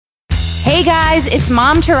Hey guys, it's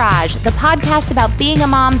Momtourage, the podcast about being a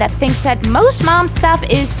mom that thinks that most mom stuff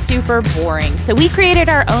is super boring. So we created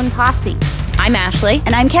our own posse. I'm Ashley.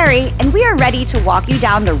 And I'm Carrie, and we are ready to walk you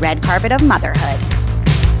down the red carpet of motherhood.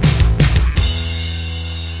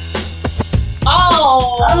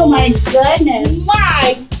 Oh my goodness.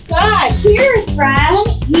 My gosh. Cheers,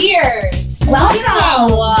 friends. Cheers.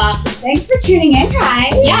 Welcome. Wow. Thanks for tuning in,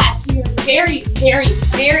 guys. Yes, we are very, very,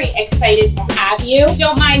 very excited to have you.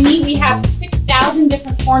 Don't mind me, we have 6,000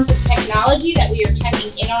 different forms of technology that we are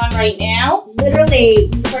checking in on right now. Literally,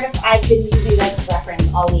 I've been using this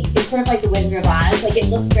reference all week. It's sort of like the Wizard of Oz. Like, it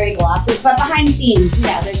looks very glossy, but behind the scenes,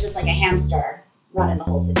 there's just like a hamster running the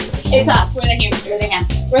whole situation. It's us. We're the hamsters. We're the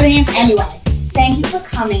hamsters. We're the hamsters. Anyway, thank you for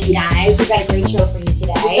coming, guys. We've got a great show for you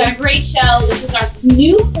today. We've got a great show. This is our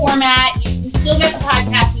new format. You can still get the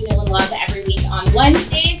podcast you know and love every week on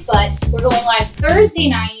Wednesdays, but we're going live Thursday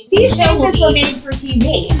night. These spaces were made for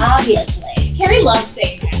TV, obviously. Carrie loves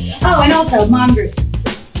saying that. Oh, and also, mom groups,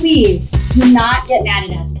 please do not get mad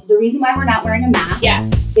at us. The reason why we're not wearing a mask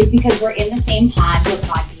is because we're in the same pod. We're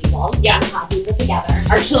pod people. Yeah. We're pod people together.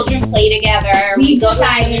 Our children play together. We've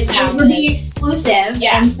decided we're being exclusive,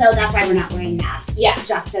 Yeah. and so that's why we're not wearing masks. Yes.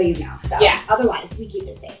 Just so you know. So Yes. Otherwise, we keep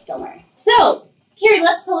it safe. Don't worry. So, Carrie,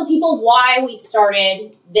 let's tell the people why we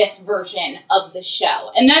started this version of the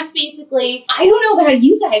show. And that's basically, I don't know about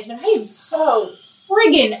you guys, but I am so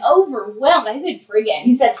friggin' overwhelmed. I said friggin'.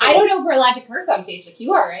 You said friggin'. I don't know if we're allowed to curse on Facebook.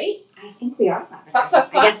 You are, right? I think we are. Fuck. I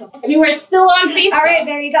guess so. I mean, we're still on Facebook. All right,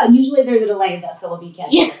 there you go. Usually there's a delay, though, so we'll be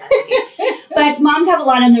careful if that's okay. But moms have a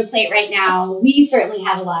lot on their plate right now. We certainly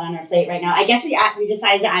have a lot on our plate right now. I guess we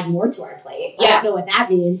decided to add more to our plate. I don't know what that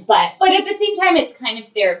means, but... But at the same time, it's kind of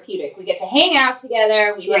therapeutic. We get to hang out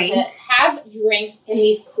together. We get to have drinks in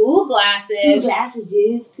these cool glasses. Cool glasses,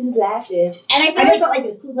 dudes. Cool glasses. And I just felt like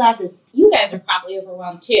this. Cool glasses. You guys are probably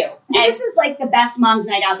overwhelmed, too. So this is like the best mom's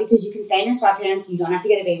night out because you can stay in your sweatpants. You don't have to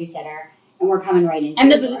get a babysitter. And we're coming right into it.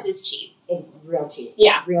 And the booze is cheap. It's real cheap.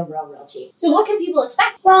 Yeah. Real cheap. So what can people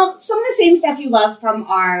expect? Well, some of the same stuff you love from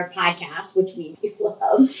our podcast, which we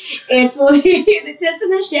love. Will be the tits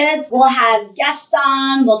and the shits. We'll have guests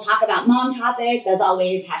on. We'll talk about mom topics. As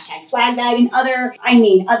always, #swagbag and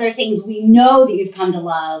other things we know that you've come to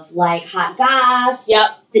love, like hot goss.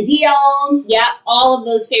 Yep. The deal. Yeah, all of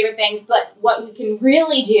those favorite things. But what we can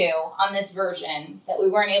really do on this version that we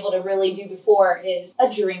weren't able to really do before is a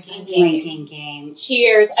drinking game.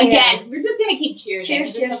 Cheers. Again, we're just going to keep cheers.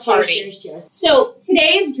 Cheers. So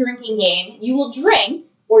today's drinking game, you will drink,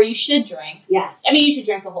 or you should drink. Yes. I mean, you should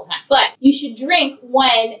drink the whole time. But you should drink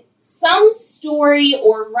when some story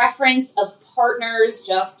or reference of partners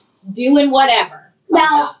just doing whatever comes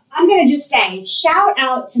up. I'm going to just say, shout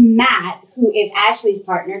out to Matt, who is Ashley's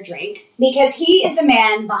partner, Drake, because he is the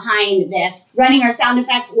man behind this, running our sound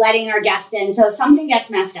effects, letting our guests in. So if something gets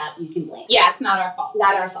messed up, you can blame. Yeah, it's not our fault.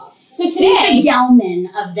 Not our fault. So today, he's the Gelman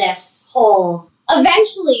of this whole...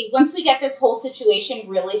 Eventually, once we get this whole situation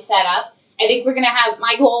really set up, I think we're going to have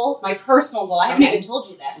my personal goal, I haven't even told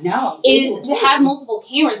you this, is to have multiple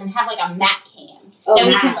cameras and have like a Matt cam. That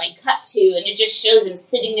we can cut to, and it just shows him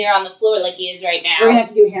sitting there on the floor like he is right now. We're going to have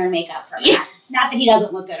to do hair and makeup for Matt. Not that he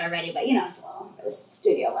doesn't look good already, but it's a little for the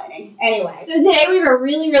studio lighting. Anyway. So today we have a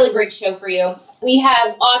really, really great show for you. We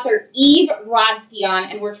have author Eve Rodsky on,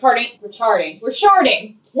 and we're chatting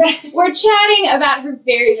about her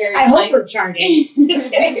very, very I hope we're charting.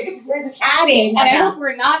 We're chatting. And I hope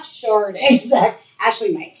we're not sharding. Exactly.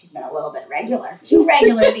 Ashley might. She's been a little bit regular. Too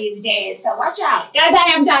regular these days, so watch out. Guys, I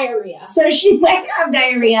have diarrhea. So she might have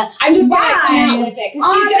diarrhea. I'm just going to come out with it.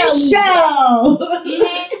 On the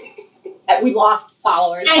show. We lost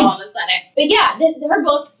followers all of a sudden. But yeah, her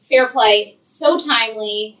book, Fair Play, so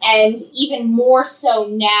timely, and even more so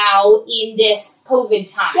now in this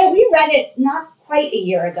COVID time. Yeah, we read it not quite a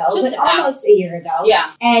year ago, but almost a year ago.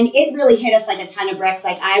 Yeah. And it really hit us like a ton of bricks.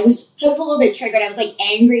 Like I was a little bit triggered. I was like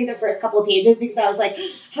angry the first couple of pages because I was like,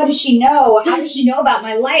 how does she know? How does she know about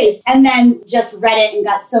my life? And then just read it and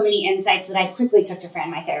got so many insights that I quickly took to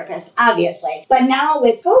Fran, my therapist, obviously. But now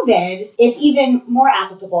with COVID, it's even more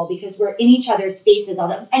applicable because we're in each other's faces all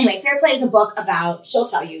the time. Anyway, Fair Play is a book about, she'll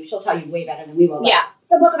tell you way better than we will. Yeah.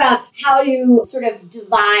 It's a book about how to sort of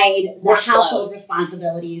divide the household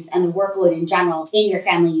responsibilities and the workload in general in your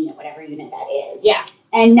family unit, whatever unit that is. Yes.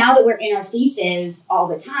 And now that we're in our faces all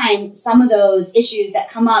the time, some of those issues that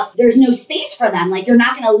come up, there's no space for them. Like, you're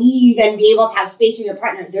not going to leave and be able to have space for your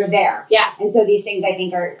partner. They're there. Yes. And so these things, I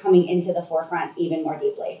think, are coming into the forefront even more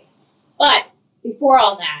deeply. But before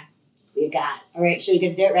all that, we've got. All right, should we get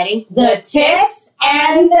to do it? Ready? The tits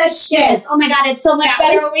and the shits. Oh my God, it's so much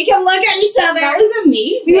better when we can look at each other. That was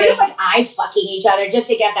amazing. We were just like eye-fucking each other just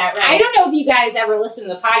to get that right. I don't know if you guys ever listen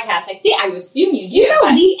to the podcast. I assume you do. You know,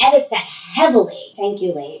 Lee edits that heavily. Thank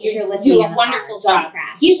you, Lee. If you're listening, do a wonderful job.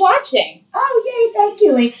 Crash. He's watching. Oh, yay, thank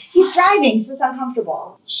you, Lee. He's driving, so it's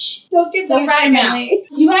uncomfortable. Shh. Don't give that right now. Lee.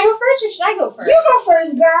 Do you want to go first or should I go first? You go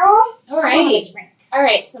first, girl. All right. All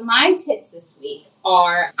right, so my tits this week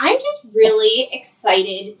are, I'm just really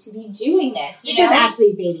excited to be doing this. This is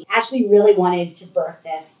Ashley's baby. Ashley really wanted to birth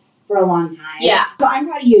this for a long time. Yeah. So I'm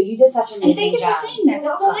proud of you. You did such an amazing job. And thank you for saying that.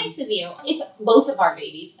 That's so nice of you. It's both of our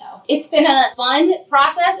babies, though. It's been a fun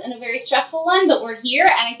process and a very stressful one, but we're here,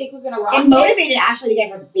 and I think we're going to rock it. It motivated Ashley to get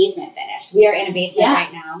her basement finished. We are in a basement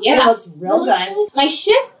right now. Yeah. It looks real good. My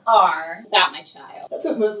shits are about my child. That's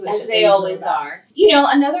what most of the shits as they always are. You know,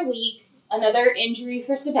 another week, another injury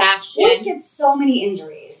for Sebastian. Boys get so many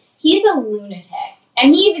injuries. He's a lunatic.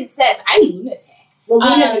 And he even says, I'm a lunatic. Well,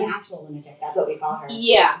 Luna's an actual lunatic. That's what we call her.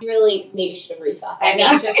 Yeah. You really maybe should have rethought that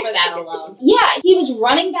name just for that alone. Yeah. He was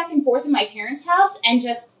running back and forth in my parents' house and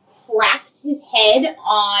just cracked his head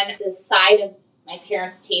on the side of my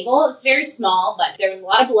parents' table. It's very small, but there was a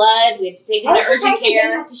lot of blood. We had to take him to urgent care. He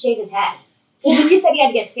didn't have to shave his head. When you said he had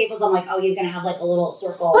to get staples, I'm like, oh, he's going to have like a little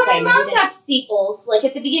circle but thing. My mom got staples like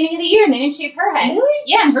at the beginning of the year and they didn't shave her head. Really?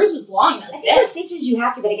 Yeah, and hers was long. I think with stitches you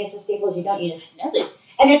have to, but I guess with staples you don't. You just... No,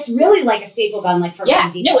 and it's really like a staple gun, like from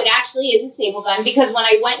Home Depot. No, it actually is a staple gun because when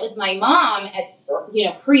I went with my mom at,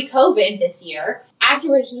 pre-COVID this year,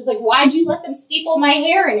 afterwards she was like, why'd you let them staple my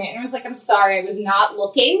hair in it? And I was like, I'm sorry, I was not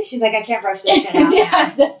looking. She's like, I can't brush this shit out.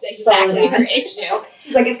 Yeah, that's exactly her issue.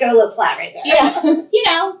 She's like, it's going to look flat right there.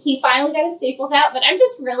 Yeah. He finally got his staples out, but I'm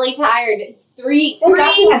just really tired. It's three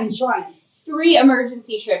have insurance. 3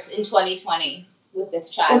 emergency trips in 2020. With this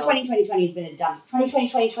child. Well, 2020 has been a dumpster.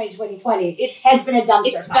 2020 has been a dumpster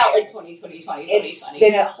It's fire. felt like 2020. It's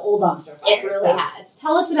been a whole dumpster fire. It really has.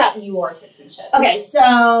 Tell us about your tits and shits. Okay,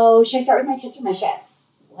 so should I start with my tits or my shits?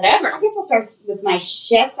 Whatever. I guess I'll start with my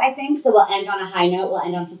shits, I think. So we'll end on a high note. We'll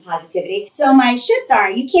end on some positivity. So my shits are,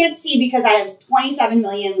 you can't see because I have 27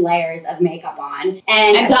 million layers of makeup on.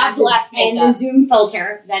 And God bless makeup. And the Zoom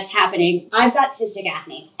filter that's happening. I've got cystic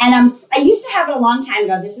acne. And I used to have it a long time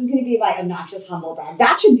ago. This is going to be my obnoxious humble brag.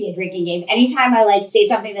 That should be a drinking game. Anytime I say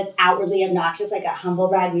something that's outwardly obnoxious, like a humble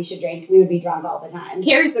brag we should drink, we would be drunk all the time.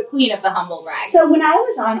 Carrie's the queen of the humble brag. So when I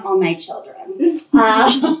was on All My Children...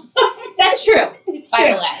 That's true. It's by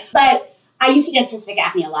true. the way. But I used to get cystic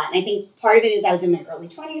acne a lot. And I think part of it is I was in my early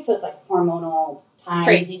 20s, so it's like hormonal time.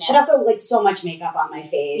 Craziness. But also like so much makeup on my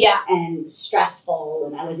face. Yeah. And stressful,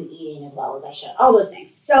 and I wasn't eating as well as I should. All those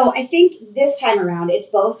things. So I think this time around, it's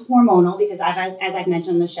both hormonal because as I've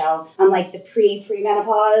mentioned on the show, I'm like the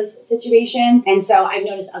premenopause situation. And so I've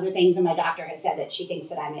noticed other things, and my doctor has said that she thinks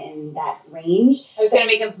that I'm in that range. I was going to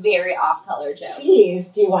make a very off-color joke.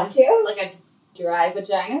 Jeez, do you want to? Like a dry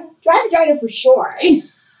vagina? Dry vagina for sure.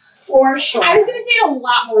 For sure. I was going to say a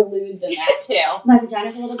lot more lewd than that, too. My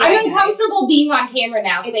vagina's a little dry. I'm uncomfortable being on camera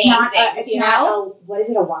now saying things, what is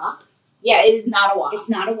it, a WAP? Yeah, it is not a WAP. It's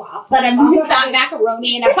not a WAP. But I'm also it's not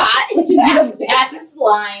macaroni in a pot, which is the best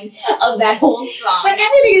line of that whole song. But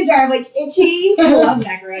everything is dry. I'm like itchy. I love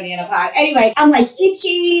macaroni in a pot. Anyway, I'm like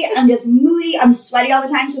itchy. I'm just moody. I'm sweaty all the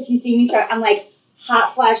time. So if you see me start, I'm like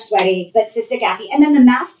hot flash sweaty, but cystic acne. And then the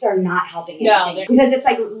masks are not helping anything because it's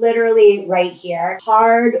like literally right here.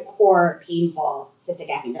 Hardcore, painful cystic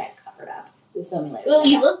acne that I've covered up with so many layers. Well,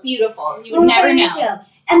 you look beautiful. You would never know. You.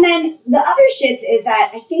 And then the other shits is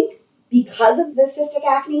that I think because of the cystic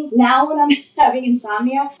acne, now when I'm having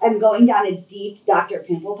insomnia, I'm going down a deep Dr.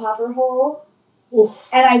 Pimple Popper hole. Oof.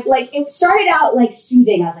 And it started out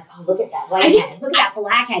soothing. I was like, oh, look at that whitehead. Look at that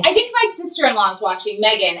blackhead. I think my sister-in-law is watching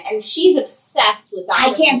Megan, and she's obsessed with Dr.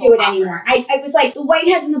 I can't do it anymore. I was like, the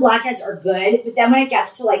whiteheads and the blackheads are good, but then when it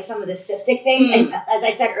gets to some of the cystic things, and as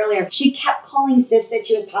I said earlier, she kept calling cysts that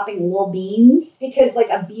she was popping little beans because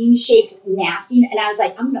a bean-shaped nasty, and I was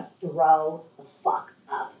like, I'm going to throw the fuck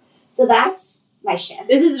up. So that's my shit.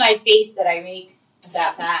 This is my face that I make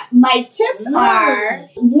about that. My tips are,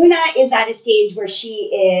 Luna is at a stage where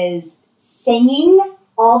she is singing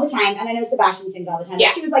all the time. And I know Sebastian sings all the time.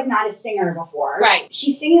 Yes. But she was not a singer before. Right.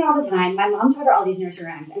 She's singing all the time. My mom taught her all these nursery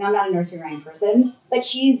rhymes. And I'm not a nursery rhyme person. But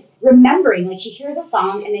she's remembering. She hears a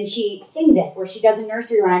song and then she sings it. Or she does a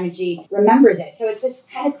nursery rhyme and she remembers it. So it's this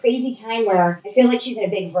kind of crazy time where I feel like she's in a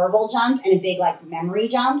big verbal jump and a big memory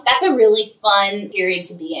jump. That's a really fun period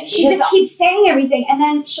to be in. She just keeps saying everything. And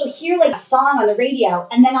then she'll hear a song on the radio.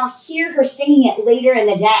 And then I'll hear her singing it later in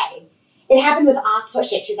the day. It happened with Ah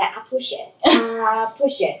Push It. She was like, Ah Push It. Ah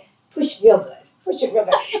Push It. Push real good. push it real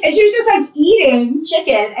good. And she was just like eating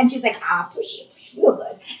chicken, and she's like, push it real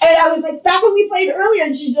good. And I was like, that's what we played earlier,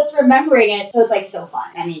 and she's just remembering it. So it's like so fun.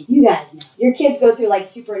 I mean, you guys know. Your kids go through like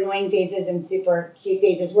super annoying phases and super cute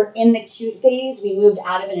phases. We're in the cute phase. We moved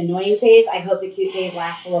out of an annoying phase. I hope the cute phase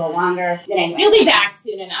lasts a little longer. But anyway. You'll be back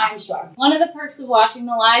soon enough. I'm sure. One of the perks of watching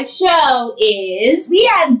the live show is we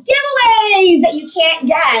have giveaways that you can't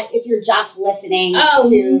get if you're just listening to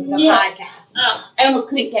the podcast. Oh, I almost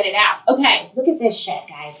couldn't get it out. Okay. Look at this shit,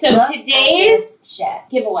 guys. So today's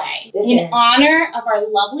giveaway, in honor of our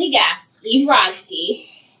lovely guest, Eve Rodsky,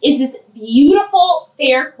 is this beautiful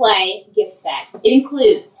Fair Play gift set. It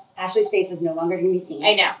includes... Ashley's face is no longer going to be seen.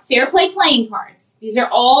 I know. Fair Play playing cards. These are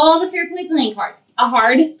all the Fair Play playing cards. A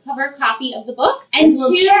hardcover copy of the book. And 2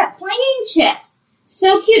 playing chips.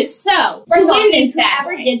 So cute. So, first of all,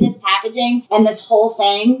 whoever did this packaging and this whole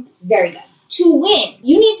thing, it's very good. To win,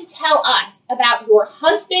 you need to tell us about your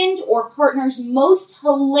husband or partner's most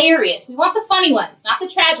hilarious. We want the funny ones, not the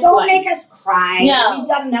tragic ones. Don't make us cry. No. We've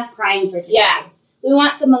done enough crying for today. Yes. We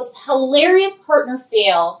want the most hilarious partner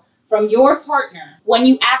fail from your partner when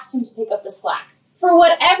you asked him to pick up the slack. For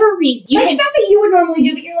whatever reason. Stuff that you would normally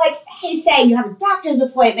do, but you're like, hey, say you have a doctor's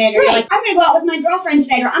appointment, or you're like, I'm going to go out with my girlfriend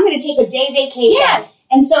tonight, or I'm going to take a day vacation. Yes.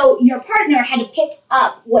 And so your partner had to pick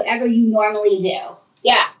up whatever you normally do.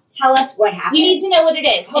 Yeah. Tell us what happened. We need to know what it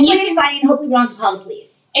is. Hopefully it's funny, and hopefully we don't have to call the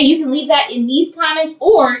police. And you can leave that in these comments,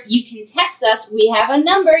 or you can text us. We have a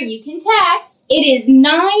number you can text. It is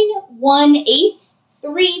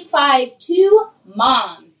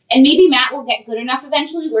 918-352-MOMS. And maybe Matt will get good enough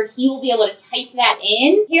eventually where he will be able to type that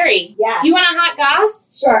in. Carrie, yes. Do you want a hot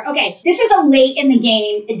goss? Sure. Okay. This is a late in the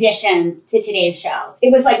game addition to today's show.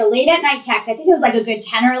 It was like a late at night text. I think it was like a good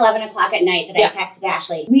 10 or 11 o'clock at night that I texted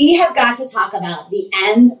Ashley. We have got to talk about the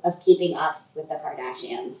end of Keeping Up with the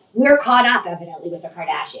Kardashians. We're caught up, evidently, with the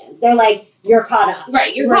Kardashians. They're like, you're caught up.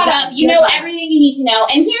 Right. You're caught up. You know everything you need to know.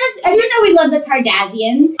 And here's... As you know, we love the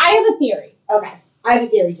Kardashians. I have a theory. Okay. I have a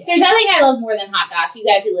theory, too. There's nothing I love more than hot goss. You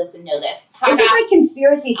guys who listen know this. This is like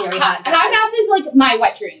conspiracy theory hot goss. Hot goss is like my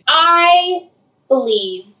wet dream. I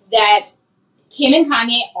believe that Kim and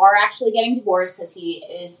Kanye are actually getting divorced because he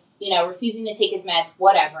is, refusing to take his meds,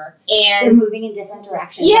 whatever. And they're moving in different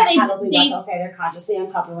directions. Yeah, they'll say they're consciously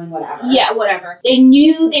uncoupling, whatever. Yeah, whatever. They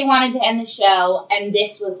knew they wanted to end the show, and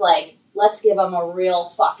this was like, let's give them a real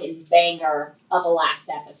fucking banger of a last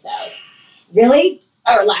episode. Really?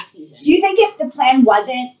 Or last season. Do you think if the plan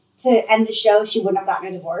wasn't to end the show, she wouldn't have gotten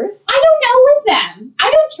a divorce? I don't know with them. I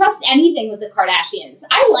don't trust anything with the Kardashians.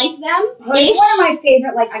 I like them. It's one of my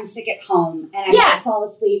favorite, like, I'm sick at home and I can't fall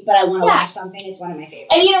asleep, but I want to watch something. It's one of my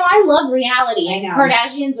favorites. And I love reality. I know.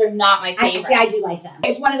 Kardashians are not my favorite. I do like them.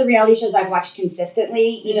 It's one of the reality shows I've watched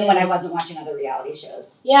consistently, even when I wasn't watching other reality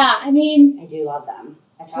shows. Yeah, I mean... I do love them.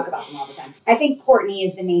 I talk about them all the time. I think Kourtney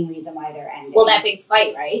is the main reason why they're ending. Well, that big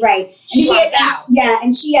fight, right? Right. She walked out. Yeah,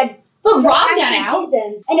 and she had... But Rob got out.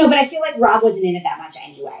 Seasons. I know, but I feel like Rob wasn't in it that much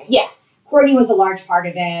anyway. Yes. Kourtney was a large part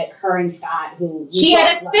of it. Her and Scott, who... She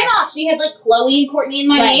had a spinoff. She had, like, Chloe and Kourtney in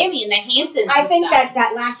Miami and the Hamptons. I think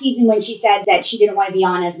that last season when she said that she didn't want to be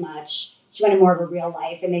on as much... She wanted more of a real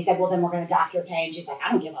life, and they said, well, then we're going to dock your pay. And she's like,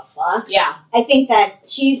 I don't give a fuck. Yeah. I think that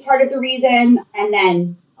she's part of the reason, and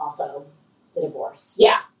then also the divorce.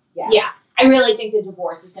 Yeah. I really think the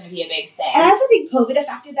divorce is going to be a big thing. And I also think COVID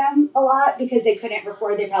affected them a lot because they couldn't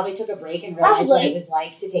record. They probably took a break and realized what it was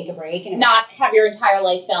like to take a break. And not have your entire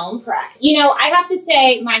life filmed. Correct. I have to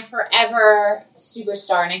say my forever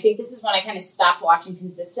superstar, and I think this is when I kind of stopped watching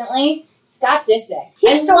consistently, Scott Disick.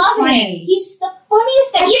 He's so funny. Him. He's the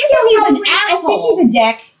funniest guy. Even though he's an asshole. I think he's a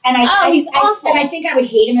dick. And he's awful. And I think I would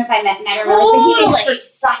hate him if I met him in real life. But he makes for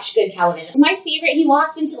such good television. My favorite, he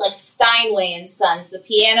walked into like Steinway and Sons, the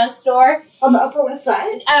piano store. On the Upper West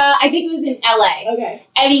Side? I think it was in LA. Okay.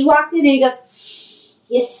 And he walked in and he goes,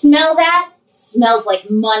 you smell that? It smells like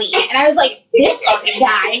money. And I was like, this fucking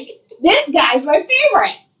guy, this guy's my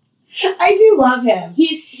favorite. I do love him.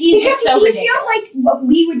 He's just so ridiculous. He feels like what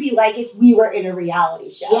we would be like if we were in a reality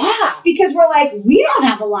show. Yeah. Because we're like, we don't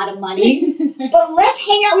have a lot of money, but let's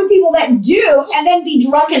hang out with people that do and then be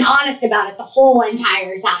drunk and honest about it the whole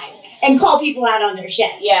entire time and call people out on their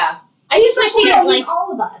shit. Yeah. I just wish he didn't like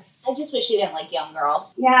all of us. I just wish he didn't like young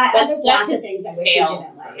girls. Yeah, there's lots of things I wish he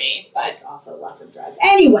didn't like. Me, but also lots of drugs.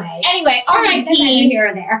 Anyway, R.I.P. here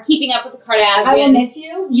or there. Keeping Up with the Kardashians. I will miss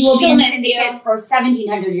you. You will be in miss syndicate for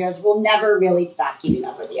 1,700 years. We'll never really stop keeping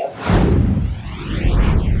up with you.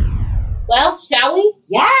 Well, shall we?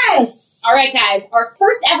 Yes. All right, guys. Our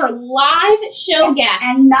first ever live show guest,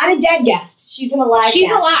 and not a dead guest. She's an alive.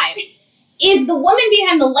 She's alive. Is the woman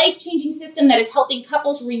behind the life-changing system that is helping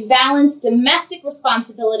couples rebalance domestic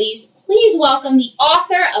responsibilities. please welcome the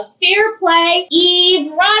author of Fair Play,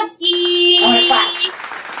 Eve Rodsky. I want to clap.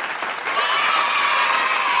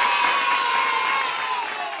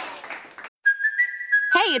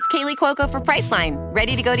 Hey, it's Kaylee Cuoco for Priceline.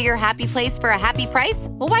 Ready to go to your happy place for a happy price?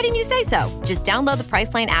 Well, why didn't you say so? Just download the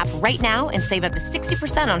Priceline app right now and save up to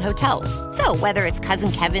 60% on hotels. So whether it's Cousin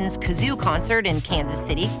Kevin's Kazoo Concert in Kansas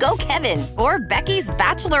City, go Kevin, or Becky's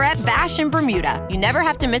Bachelorette Bash in Bermuda, you never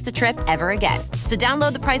have to miss a trip ever again. So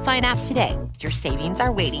download the Priceline app today. Your savings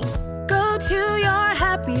are waiting. Go to your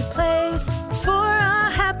happy place for a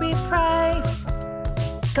happy price.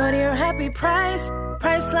 Go to your happy price,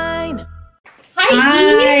 Priceline.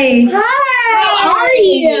 Hi, Eve. Hi. How are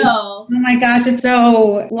you? Oh my gosh, it's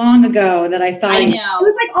so long ago that I saw I you. know. It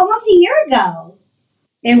was like almost a year ago.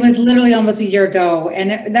 It was literally almost a year ago,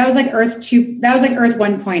 and that was like Earth 2. That was like Earth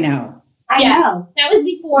 1.0. I know. That was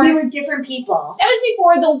before. We were different people. That was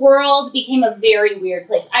before the world became a very weird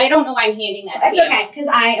place. I don't know why I'm handing that It's to you. okay, because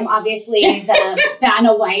I am obviously the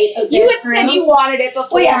Vanna White of You this had group. said you wanted it before.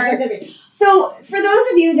 Well, yeah, that's it. So, for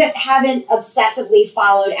those of you that haven't obsessively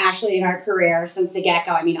followed Ashley in our career since the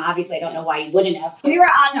get-go, I mean, obviously, I don't know why you wouldn't have. We were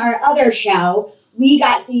on our other show. We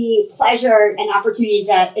got the pleasure and opportunity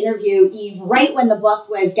to interview Eve right when the book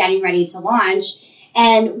was getting ready to launch.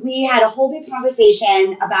 And we had a whole big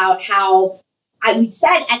conversation about how we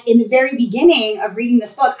said in the very beginning of reading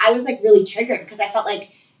this book, I was like really triggered because I felt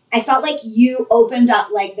like you opened up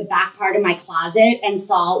like the back part of my closet and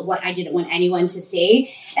saw what I didn't want anyone to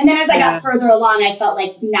see. And then as I got further along, I felt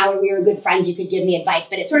like now that we were good friends, you could give me advice.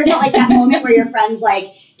 But it sort of felt like that moment where your friends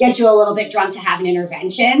like get you a little bit drunk to have an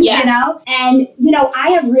intervention, you know? And,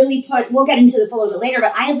 I have really we'll get into this a little bit later,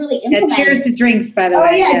 but I have really implemented. Cheers to drinks, by the way.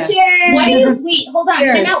 Oh, yeah, cheers. Wait, hold on.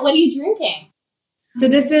 Cheers. Time out. What are you drinking? So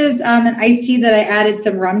this is an iced tea that I added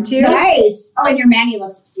some rum to. Nice. Oh, and your Manny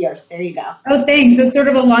looks fierce. There you go. Oh, thanks. So it's sort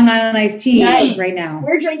of a Long Island iced tea right now.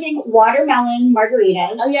 We're drinking watermelon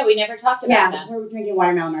margaritas. Oh, yeah. We never talked about that. We're drinking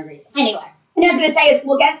watermelon margaritas. Anyway. And I was going to say, is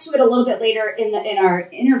we'll get to it a little bit later in our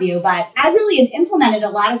interview, but I really have implemented a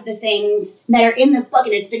lot of the things that are in this book,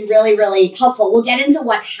 and it's been really, really helpful. We'll get into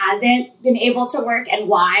what hasn't been able to work and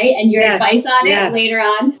why, and your advice on it later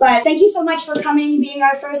on. But thank you so much for coming, being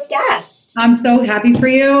our first guest. I'm so happy for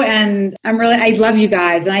you, and I love you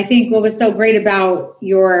guys. And I think what was so great about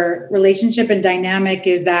your relationship and dynamic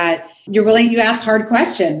is that you ask hard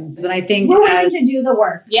questions. And I think we're willing to do the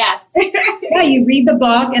work. Yes. Yeah, you read the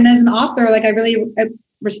book, and as an author, I really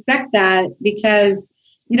respect that because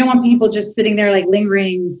you don't want people just sitting there like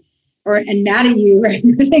lingering and mad at you, right?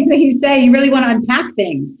 The things that you say, you really want to unpack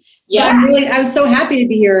things. Yeah. So I was so happy to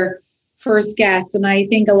be your first guest, and I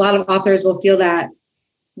think a lot of authors will feel that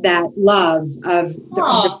love of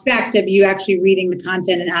the respect of you actually reading the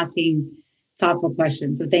content and asking thoughtful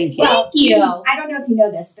questions. So thank you. Thank you. I don't know if you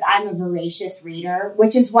know this, but I'm a voracious reader,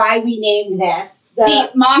 which is why we named this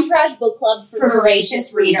the Momtourage Book Club for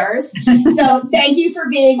Voracious Readers. So thank you for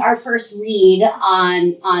being our first read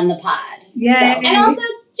on the pod. Yeah. And also,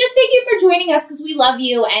 just thank you for joining us because we love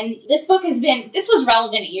you. And this book this was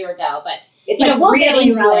relevant a year ago, but it's we'll get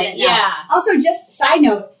into it. Now. Yeah. Also, just side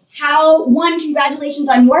note, congratulations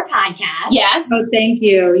on your podcast. Yes. Oh, thank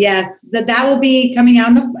you. Yes. That will be coming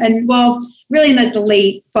out really in the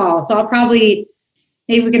late fall. So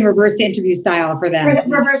maybe we can reverse the interview style for them.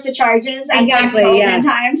 Reverse the charges. Exactly. Yeah.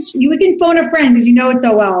 Times. We can phone a friend because you know it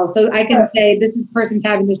so well. So I can say, this person's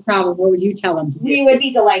having this problem. What would you tell them to do? We would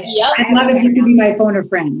be delighted. Yep. I'd love if you could be my phone a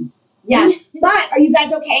friend. Yeah. But are you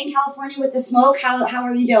guys okay in California with the smoke? How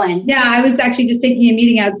are you doing? Yeah, I was actually just taking a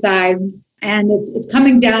meeting outside, and it's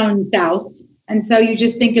coming down south. And so you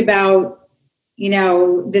just think about,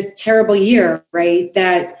 this terrible year, right?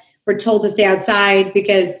 That we're told to stay outside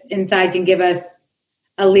because inside can give us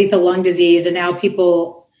a lethal lung disease. And now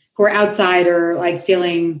people who are outside are like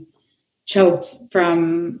feeling choked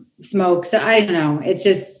from smoke. So I don't know. It's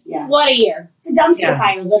just what a year. It's a dumpster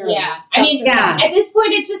fire, literally. Yeah. At this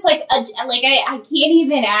point, it's just I can't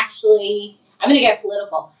even actually. I'm going to get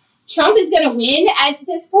political. Trump is going to win at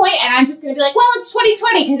this point, and I'm just going to be like, well, it's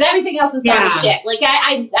 2020 because everything else is gone to shit.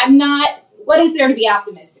 I'm not. What is there to be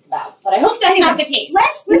optimistic about? But I hope that's not the case.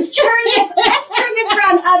 Let's turn this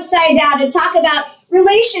round upside down and talk about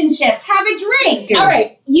relationships. Have a drink. All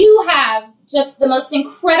right, you have just the most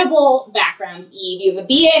incredible background, Eve. You have a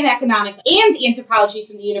BA in economics and anthropology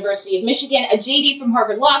from the University of Michigan, a JD from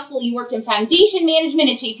Harvard Law School. You worked in foundation management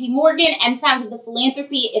at JP Morgan and founded the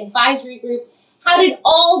Philanthropy Advisory Group. How did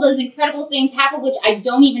all those incredible things, half of which I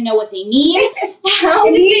don't even know what they mean?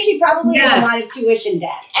 It means she probably has a lot of tuition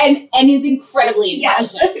debt. And is incredibly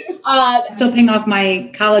intelligent. Yes. Still paying off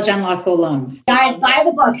my college and law school loans. Guys, buy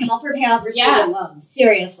the book. Help her pay off her student loans.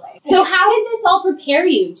 Seriously. So how did this all prepare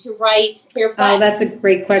you to write Fair Play? Oh, that's a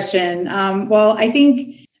great question. Well, I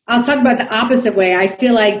think I'll talk about the opposite way. I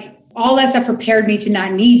feel like all that stuff prepared me to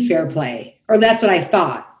not need fair play, or that's what I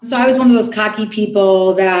thought. So I was one of those cocky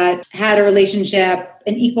people that had a relationship,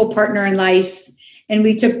 an equal partner in life, and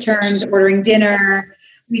we took turns ordering dinner.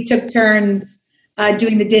 We took turns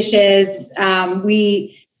doing the dishes.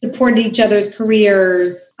 We supported each other's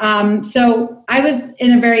careers. So I was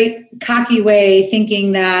in a very cocky way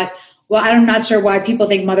thinking that, well, I'm not sure why people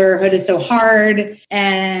think motherhood is so hard.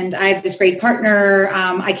 And I have this great partner.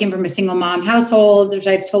 I came from a single mom household, which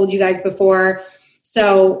I've told you guys before.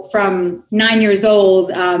 So from 9 years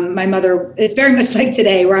old, my mother, it's very much like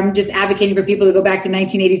today where I'm just advocating for people to go back to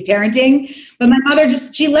 1980s parenting. But my mother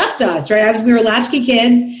she left us, right? We were latchkey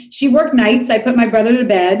kids. She worked nights. I put my brother to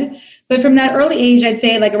bed. But from that early age, I'd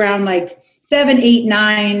say around 7, 8,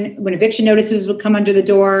 9, when eviction notices would come under the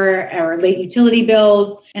door or late utility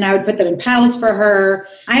bills, and I would put them in piles for her.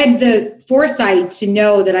 I had the foresight to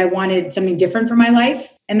know that I wanted something different for my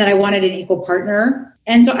life and that I wanted an equal partner.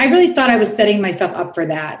 And so I really thought I was setting myself up for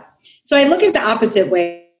that. So I look at it the opposite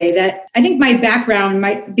way, that I think my background,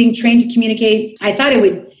 my being trained to communicate, I thought it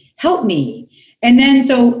would help me. And then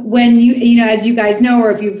so when as you guys know, or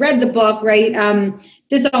if you've read the book, right,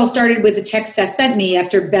 this all started with a text Seth sent me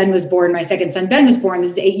after Ben was born. My second son, Ben, was born.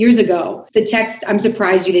 This is 8 years ago. The text, I'm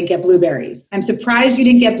surprised you didn't get blueberries. I'm surprised you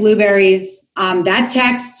didn't get blueberries. That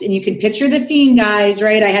text, and you can picture the scene, guys,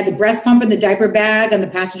 right? I had the breast pump and the diaper bag on the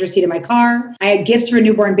passenger seat of my car. I had gifts for a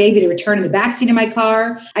newborn baby to return in the back seat of my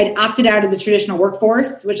car. I'd opted out of the traditional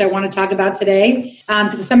workforce, which I want to talk about today,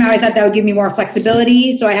 because somehow I thought that would give me more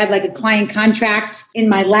flexibility. So I had a client contract in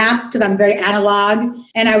my lap because I'm very analog,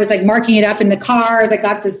 and I was marking it up in the car as I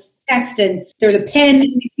got this text, and there was a pen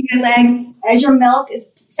in my legs. As your milk is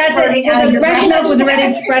squirting out of your breast. The breast milk was already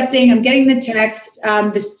expressing. I'm getting the text.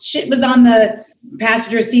 The shit was on the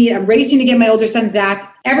passenger seat. I'm racing to get my older son,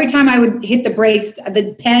 Zach. Every time I would hit the brakes,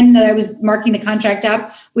 the pen that I was marking the contract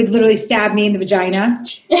up would literally stab me in the vagina.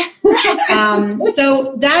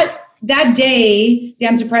 So that day, the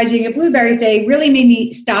I'm surprised you didn't get blueberries day, really made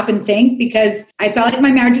me stop and think, because I felt like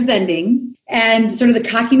my marriage was ending. And sort of the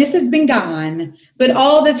cockiness has been gone. But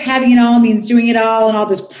all this having it all means doing it all, and all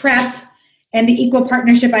this prep and the equal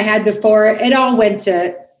partnership I had before, it all went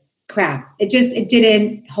to crap. It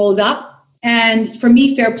didn't hold up. And for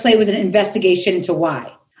me, fair play was an investigation into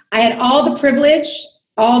why. I had all the privilege,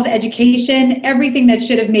 all the education, everything that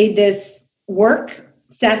should have made this work,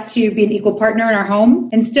 Seth to be an equal partner in our home.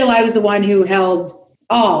 And still I was the one who held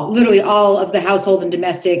literally all of the household and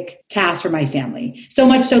domestic tasks for my family. So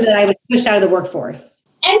much so that I was pushed out of the workforce.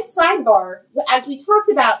 And sidebar, as we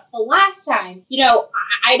talked about the last time,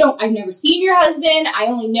 I've never seen your husband. I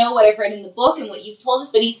only know what I've read in the book and what you've told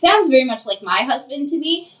us, but he sounds very much like my husband to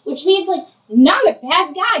me, which means not a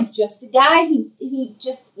bad guy, just a guy who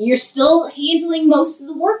you're still handling most of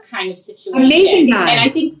the work kind of situation. Amazing guy. And I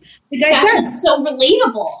think that's what's so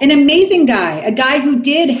relatable. An amazing guy, a guy who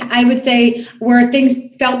did, I would say, where things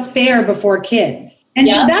felt fair before kids. And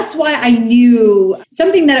so that's why I knew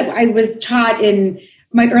something that I was taught in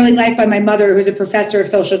my early life by my mother, who's a professor of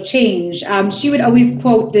social change. She would always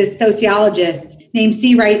quote this sociologist named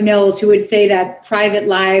C. Wright Mills, who would say that private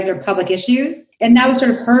lives are public issues. And that was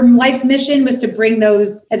sort of her life's mission, was to bring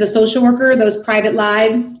those, as a social worker, those private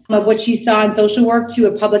lives of what she saw in social work to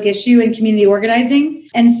a public issue in community organizing.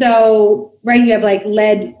 And so, right, you have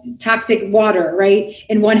lead, toxic water, right,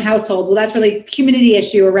 in one household. Well, that's really a community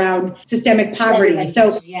issue around systemic poverty.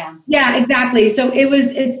 So, yeah, exactly. So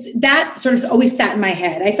it's that sort of always sat in my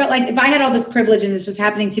head. I felt like if I had all this privilege and this was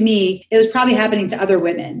happening to me, it was probably happening to other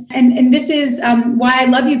women. And this is why I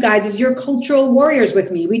love you guys, is you're cultural warriors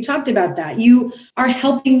with me. We talked about that. You are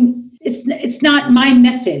helping. It's not my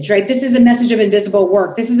message, right? This is a message of invisible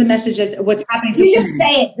work. This is a message of what's happening. You just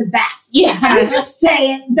say it the best. Yeah. You just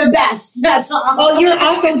say it the best. That's all. Well, you're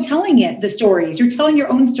also telling the stories. You're telling your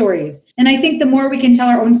own stories. And I think the more we can tell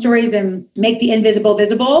our own stories and make the invisible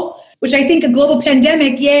visible, which I think a global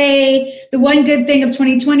pandemic, yay, the one good thing of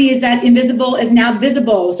 2020 is that invisible is now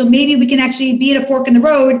visible. So maybe we can actually be at a fork in the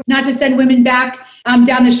road, not to send women back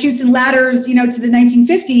down the chutes and ladders, to the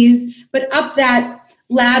 1950s, but up that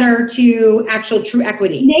ladder to actual true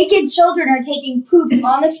equity. Naked children are taking poops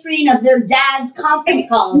on the screen of their dad's conference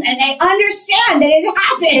calls, and they understand that it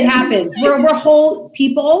happens. It happens. We're whole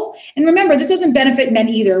people. And remember, this doesn't benefit men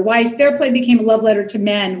either. Why Fair Play became a love letter to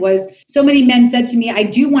men was so many men said to me, I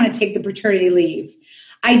do want to take the paternity leave.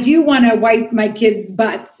 I do want to wipe my kids'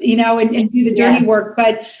 butts, and do the dirty work,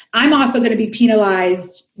 but I'm also going to be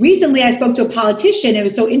penalized. Recently, I spoke to a politician. It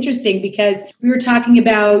was so interesting because we were talking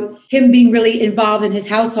about him being really involved in his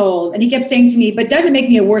household. And he kept saying to me, but doesn't make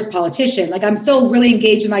me a worse politician. Like, I'm still really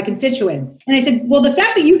engaged with my constituents. And I said, well, the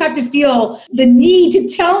fact that you have to feel the need to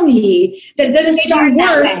tell me that it doesn't make you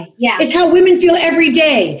worse is how women feel every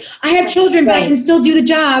day. I have children, but I can still do the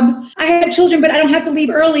job. I have children, but I don't have to leave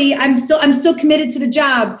early. I'm still committed to the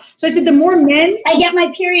job. So I said, the more men. I get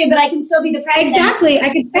my period, but I can still be the president. Exactly.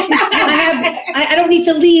 I don't need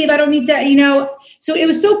to leave. I don't need to, So it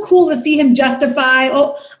was so cool to see him justify,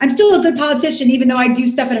 I'm still a good politician, even though I do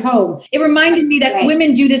stuff at home. It reminded me that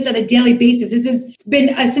women do this on a daily basis. This has been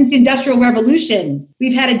since the Industrial Revolution.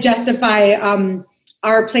 We've had to justify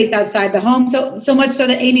our place outside the home. So much so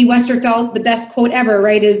that Amy Westerfeld, the best quote ever,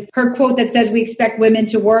 right, is her quote that says, we expect women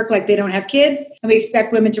to work like they don't have kids, and we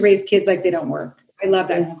expect women to raise kids like they don't work. I love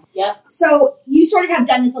that. Yeah. So you sort of have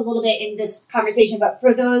done this a little bit in this conversation, but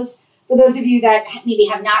for those of you that maybe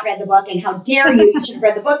have not read the book, and how dare you should have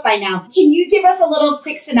read the book by now, can you give us a little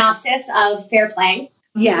quick synopsis of Fair Play?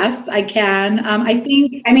 Yes, I can.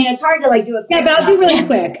 It's hard to do a quick but I'll do really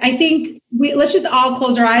quick. I think let's just all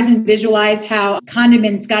close our eyes and visualize how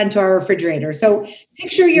condiments got into our refrigerator. So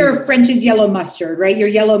picture your French's yellow mustard, right? Your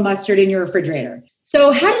yellow mustard in your refrigerator.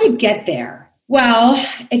 So how did it get there? Well,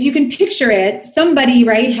 if you can picture it, somebody,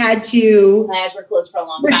 right, had to... My eyes were closed for a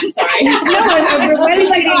long time, sorry. She's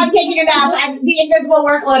like, I'm taking a nap. I'm the invisible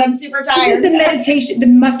workload. I'm super tired. This is the meditation, the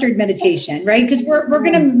mustard meditation, right? Because we're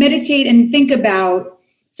going to meditate and think about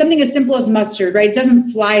something as simple as mustard, right? It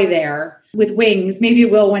doesn't fly there with wings. Maybe it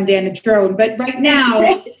will one day on a drone. But right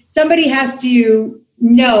now, somebody has to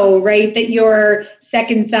know, right, that your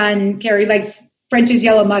second son, Carrie, likes French's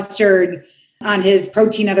yellow mustard on his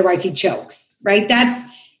protein, otherwise he chokes. Right? That's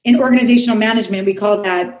in organizational management. We call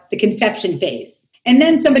that the conception phase. And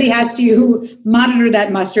then somebody has to monitor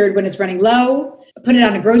that mustard when it's running low, put it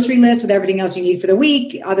on a grocery list with everything else you need for the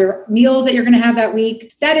week, other meals that you're going to have that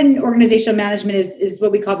week. That in organizational management is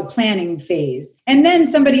what we call the planning phase. And then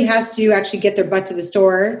somebody has to actually get their butt to the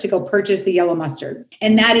store to go purchase the yellow mustard.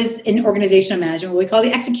 And that is in organizational management, what we call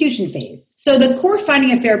the execution phase. So the core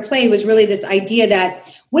finding of Fair Play was really this idea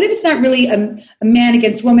that what if it's not really a man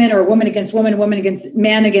against woman or a woman against woman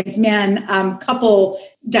against man couple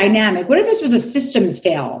dynamic? What if this was a systems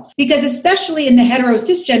fail? Because especially in the hetero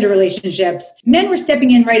cisgender relationships, men were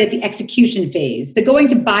stepping in right at the execution phase. They're going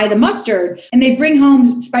to buy the mustard and they bring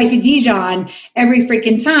home spicy Dijon every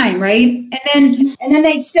freaking time, right? And then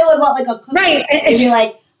they still would want a cookie. Right. And you're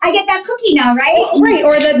like, I get that cookie now, right? Right,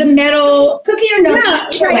 or the metal cookie or no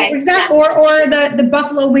cookie. Right, exactly. Yeah. Or the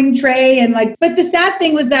buffalo wing tray but the sad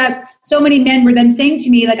thing was that so many men were then saying to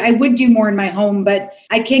me, I would do more in my home, but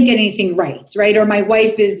I can't get anything right? Or my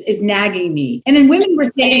wife is nagging me. And then women were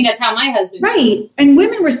saying, I think that's how my husband is. And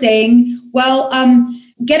women were saying, well,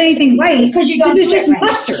 get anything right. Because you don't. This is just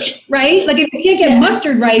mustard, right? If you can't get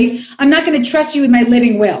mustard right, I'm not going to trust you with my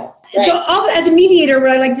living will. Right. So as a mediator,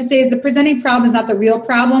 what I like to say is the presenting problem is not the real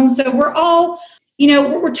problem. So we're all,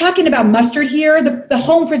 we're talking about mustard here. The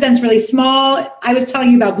home presents really small. I was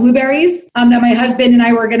telling you about blueberries that my husband and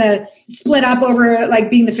I were going to split up over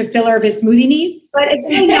being the fulfiller of his smoothie needs. But it's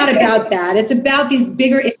really not about that. It's about these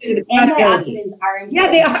bigger issues. Antioxidants are important. Yeah,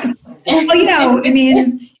 they are. Well,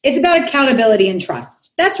 it's about accountability and trust.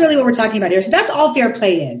 That's really what we're talking about here. So that's all Fair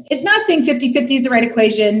Play is. It's not saying 50-50 is the right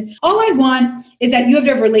equation. All I want is that you have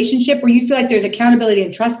to have a relationship where you feel like there's accountability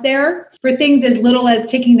and trust there for things as little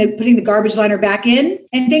as putting the garbage liner back in,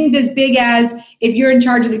 and things as big as if you're in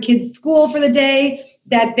charge of the kids' school for the day,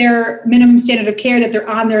 that their minimum standard of care, that they're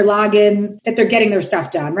on their logins, that they're getting their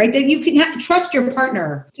stuff done, right? That you can trust your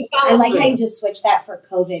partner to follow. I like how you just switched that for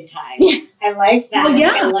COVID times. I like that. Well,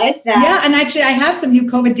 yeah. I like that. Yeah, and actually I have some new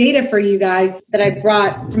COVID data for you guys that I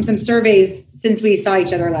brought from some surveys since we saw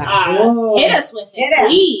each other last. Hit us with it,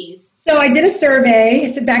 please. So I did a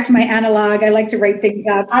survey. So back to my analog. I like to write things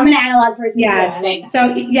up. I'm an analog person. Yeah.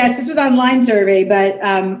 So yes, this was an online survey, but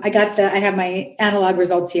I have my analog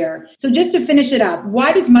results here. So just to finish it up,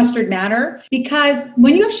 why does mustard matter? Because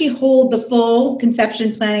when you actually hold the full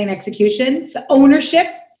conception, planning, and execution, the ownership,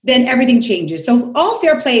 then everything changes. So all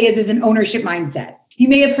Fair Play is an ownership mindset. You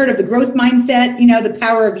may have heard of the growth mindset, the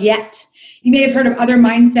power of yet. You may have heard of other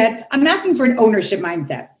mindsets. I'm asking for an ownership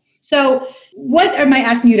mindset. So what am I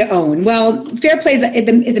asking you to own? Well, fair play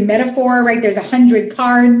is a metaphor, right? There's 100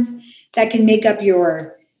 cards that can make up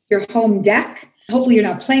your home deck. Hopefully you're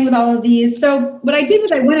not playing with all of these. So what I did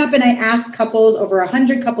was I went up and I asked couples, over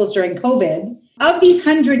 100 couples during COVID, of these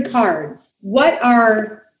 100 cards, what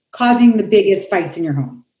are causing the biggest fights in your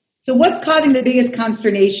home? So what's causing the biggest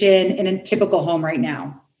consternation in a typical home right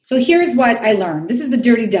now? So here's what I learned. This is the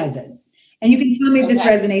Dirty Dozen. And you can tell me if this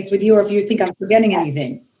resonates with you or if you think I'm forgetting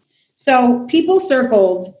anything. So people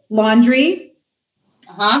circled laundry,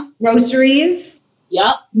 groceries,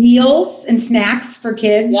 meals and snacks for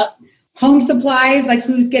kids, home supplies, like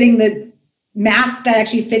who's getting the masks that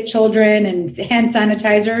actually fit children and hand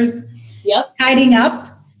sanitizers, tidying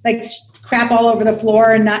up, like crap all over the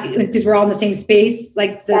floor and not because we're all in the same space.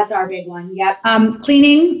 Like that's our big one.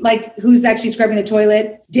 Cleaning, like who's actually scrubbing the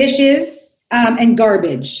toilet, dishes, and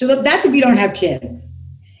garbage. So that's if you don't have kids.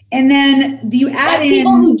 And then you add in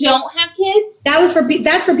people who don't have kids. That's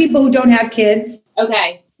for people who don't have kids.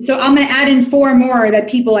 Okay. So I'm going to add in 4 more that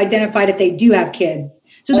people identified if they do have kids.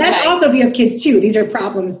 So that's also if you have kids too. These are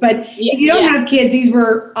problems. But if you don't have kids, these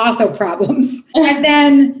were also problems. And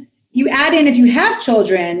then you add in, if you have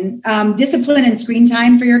children, discipline and screen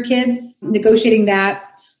time for your kids, negotiating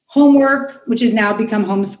that, homework, which has now become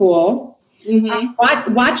homeschool,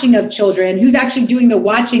 watching of children, who's actually doing the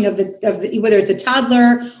watching of the whether it's a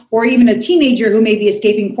toddler or even a teenager who may be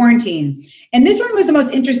escaping quarantine. And this one was the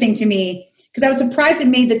most interesting to me because I was surprised it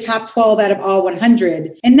made the top 12 out of all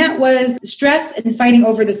 100. And that was stress and fighting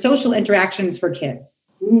over the social interactions for kids.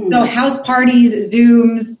 So house parties,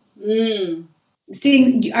 Zooms, do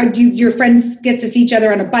your friends get to see each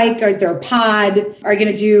other on a bike? Or is there a pod? Are you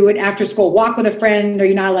going to do an after school walk with a friend? Are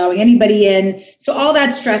you not allowing anybody in? So all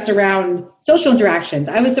that stress around social interactions.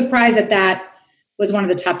 I was surprised that was one of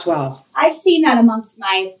the top 12. I've seen that amongst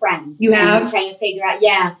my friends. You have? I'm trying to figure out,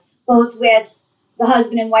 both with the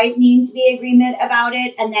husband and wife needing to be in agreement about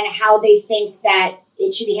it, and then how they think that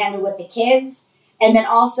it should be handled with the kids, and then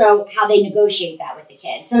also how they negotiate that with the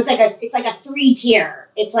kids. So it's like a 3-tier.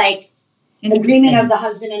 It's like agreement of the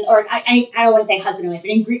husband and, or I don't want to say husband and wife,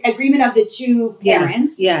 but agreement of the two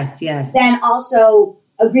parents. Yes. Then also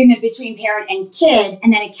agreement between parent and kid,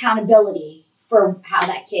 and then accountability for how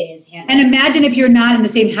that kid is handled. And imagine if you're not in the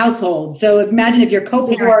same household. So imagine if you're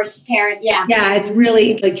co-parent. Divorced parent, Yeah, it's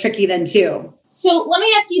really like tricky then too. So let me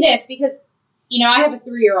ask you this, because, I have a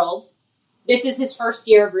 3-year-old. This is his first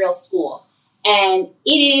year of real school. And it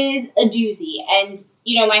is a doozy. And,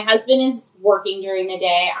 my husband is working during the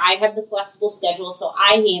day. I have the flexible schedule, so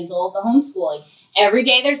I handle the homeschooling. Every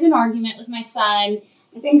day there's an argument with my son.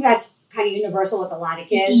 I think that's kind of universal with a lot of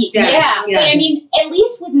kids. Yeah. But at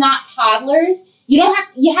least with not toddlers, you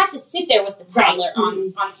have to sit there with the toddler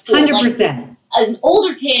on school. 100%. Like, an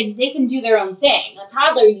older kid, they can do their own thing. A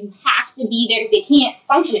toddler, you have to be there. They can't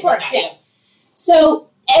function. Of course, So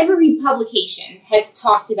every publication has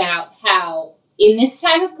talked about how in this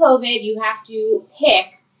time of COVID, you have to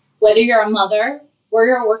pick whether you're a mother or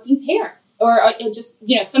you're a working parent or just,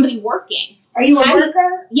 somebody working. Are you a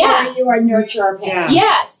worker? Yeah. Or are you a nurturer parent?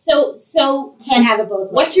 Yeah. So can't have it both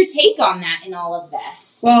ways. What's your take on that in all of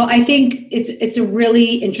this? Well, I think it's a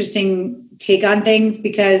really interesting take on things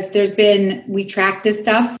because we track this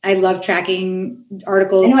stuff. I love tracking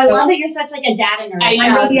articles. I love that you're such like a data nerd.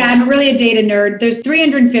 I'm really a data nerd. There's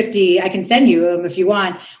 350. I can send you them if you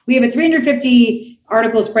want. We have a 350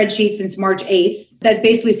 article spreadsheet since March 8th that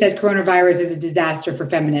basically says coronavirus is a disaster for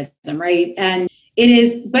feminism, right? And it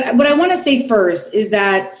is. But what I want to say first is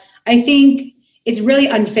that I think it's really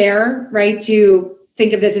unfair, right, to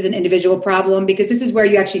think of this as an individual problem because this is where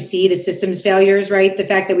you actually see the systems failures, right? The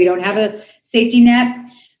fact that we don't have a safety net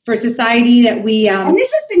for society that we... and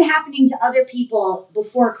this has been happening to other people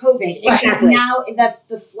before COVID. It's just now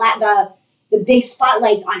the big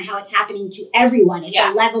spotlights on how it's happening to everyone. It's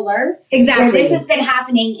a leveler. Exactly. Where this has been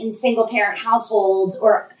happening in single parent households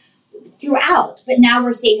or throughout, but now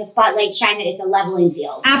we're seeing the spotlight shine that it's a leveling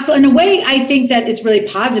field. Absolutely. In a way, I think that it's really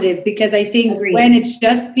positive because I think when it's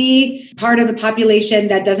just the part of the population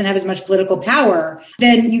that doesn't have as much political power,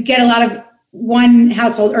 then you get a lot of one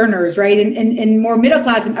household earners, right? In more middle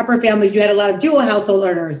class and upper families, you had a lot of dual household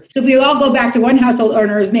earners. So if we all go back to one household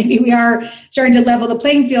earners, maybe we are starting to level the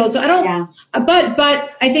playing field. So I don't,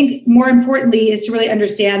 but I think more importantly is to really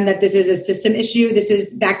understand that this is a system issue. This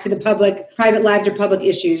is back to the private lives are public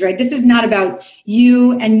issues, right? This is not about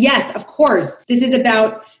you. And yes, of course, this is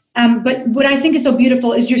about but what I think is so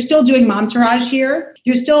beautiful is you're still doing Momtourage here.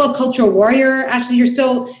 You're still a cultural warrior. Actually, you're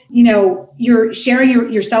still, you're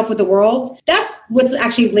sharing yourself with the world. That's what's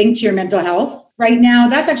actually linked to your mental health, right now,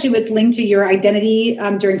 that's actually what's linked to your identity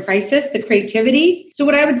during crisis, the creativity. So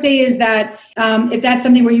what I would say is that if that's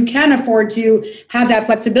something where you can afford to have that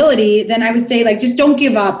flexibility, then I would say like, just don't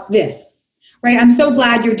give up this, right? I'm so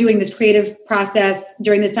glad you're doing this creative process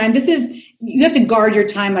during this time. You have to guard your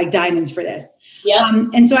time like diamonds for this. Yeah.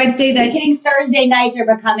 And so I'd say that I think Thursday nights are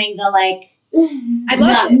becoming the like, I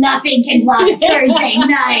love it. Nothing can block Thursday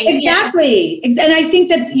night. Exactly. Yeah. And I think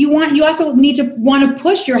that you also need to want to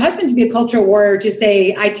push your husband to be a cultural warrior, to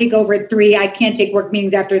say, I take over at 3. I can't take work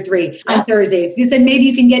meetings after 3 on Thursdays, because then maybe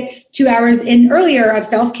you can get 2 hours in earlier of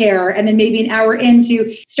self-care, and then maybe an hour in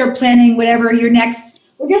to start planning whatever your next.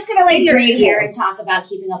 We're just going to like braid here and talk about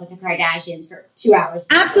keeping up with the Kardashians for 2 hours.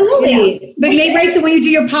 Absolutely. But maybe, right, so when you do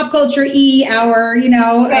your pop culture hour,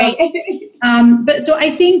 right. But so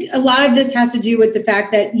I think a lot of this has to do with the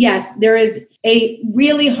fact that, yes, there is a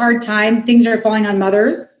really hard time. Things are falling on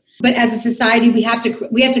mothers. But as a society, we have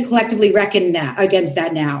to collectively reckon against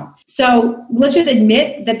that now. So let's just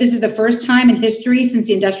admit that this is the first time in history since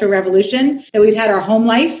the Industrial Revolution that we've had our home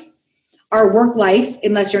life, our work life,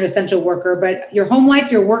 unless you're an essential worker, but your home life,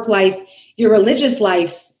 your work life, your religious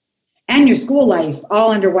life, and your school life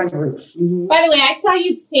all under one roof. Mm-hmm. By the way, I saw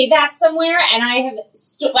you say that somewhere, and I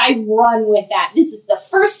run with that. This is the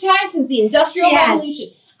first time since the Industrial Revolution.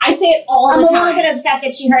 I say it all the time. I'm a little bit upset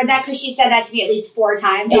that she heard that, because she said that to me at least 4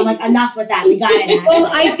 times. I'm like, enough with that. We got it, Ashley. Well,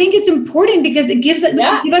 I think it's important because it give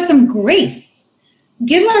us some grace.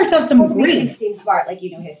 Give ourselves some grace. Makes you seem smart, like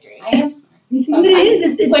you know history. I am smart.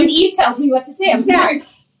 It's when Eve tells me what to say, I'm smart.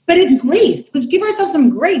 But it's grace. Let's give ourselves some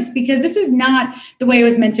grace, because this is not the way it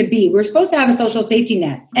was meant to be. We're supposed to have a social safety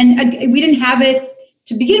net. And we didn't have it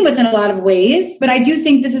to begin with in a lot of ways. But I do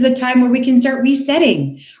think this is a time where we can start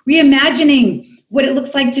resetting, reimagining what it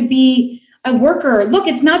looks like to be a worker. Look,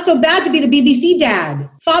 it's not so bad to be the BBC dad.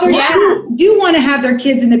 Fathers do want to have their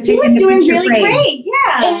kids in the picture. He was doing really great.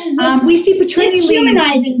 Yeah. We see paternity leave. It's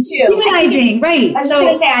humanizing too. Humanizing, right. I was just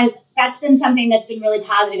going to say, that's been something that's been really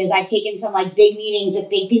positive, is I've taken some like big meetings with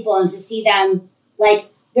big people, and to see them like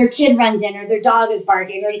their kid runs in or their dog is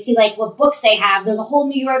barking, or to see like what books they have. There's a whole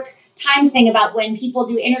New York Times thing about when people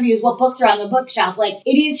do interviews, what books are on the bookshelf. Like,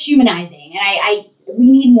 it is humanizing. And we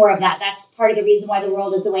need more of that. That's part of the reason why the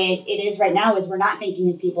world is the way it is right now, is we're not thinking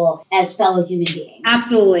of people as fellow human beings.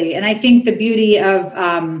 Absolutely. And I think the beauty of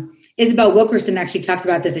Isabel Wilkerson actually talks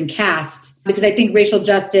about this in Caste, because I think racial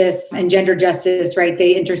justice and gender justice, right,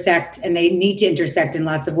 they intersect, and they need to intersect in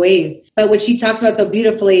lots of ways. But what she talks about so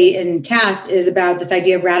beautifully in Caste is about this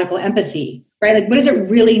idea of radical empathy, right? Like, what does it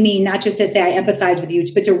really mean? Not just to say I empathize with you,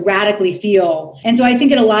 but to radically feel. And so I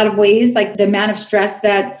think in a lot of ways, like the amount of stress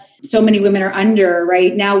that so many women are under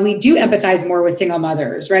right now, we do empathize more with single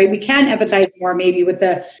mothers, right? We can empathize more maybe with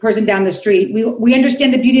the person down the street. We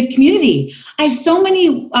understand the beauty of community. I have so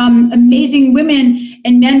many amazing women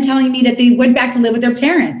and men telling me that they went back to live with their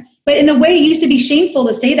parents. But in a way, it used to be shameful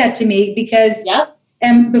to say that to me, because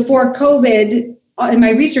before COVID, in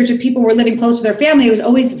my research, if people were living close to their family, it was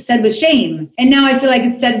always said with shame. And now I feel like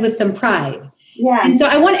it's said with some pride. Yeah. And so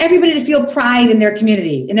I want everybody to feel pride in their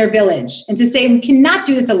community, in their village, and to say, we cannot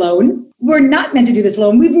do this alone. We're not meant to do this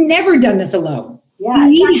alone. We've never done this alone. Yeah,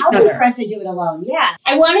 it's not healthy for us to do it alone. Yeah.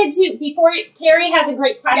 I wanted to, before Carrie has a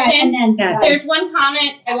great question, and then there's one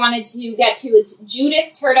comment I wanted to get to. It's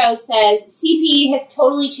Judith Turdo says, CPE has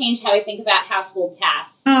totally changed how I think about household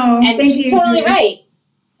tasks. Oh, and thank she's you. totally right.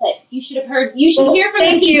 But you should have heard, hear from the people.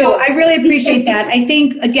 Thank you. I really appreciate that. I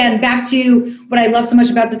think, again, back to what I love so much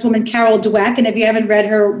about this woman, Carol Dweck, and if you haven't read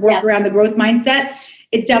her work around the growth mindset,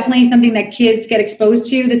 it's definitely something that kids get exposed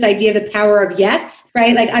to, this idea of the power of yet,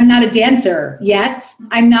 right? Like, I'm not a dancer yet.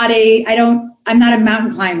 I'm not a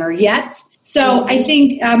mountain climber yet. So I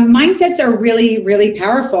think mindsets are really, really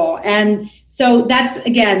powerful. And so that's,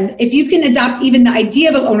 again, if you can adopt even the idea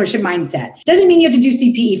of an ownership mindset, doesn't mean you have to do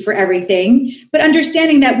CPE for everything, but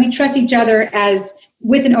understanding that we trust each other as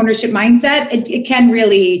with an ownership mindset, it can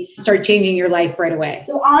really start changing your life right away.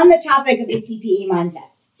 So on the topic of the CPE mindset,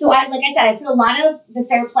 so like I said, I put a lot of the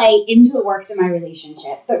fair play into what works in my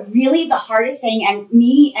relationship. But really the hardest thing, and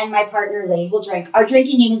me and my partner, Lee, will drink. Our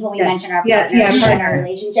drinking game is when we mention our partner in our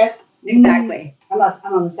relationship. Exactly. I'm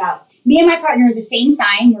almost out. Me and my partner are the same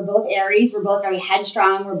sign. We're both Aries. We're both very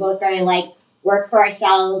headstrong. We're both very work for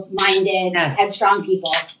ourselves, minded, headstrong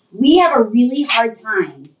people. We have a really hard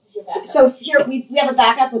time. So here we have a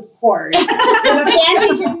backup with Coors. We have a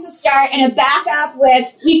fancy drink to start and a backup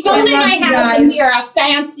with... We filmed in my house and we are a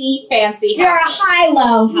fancy house. We are a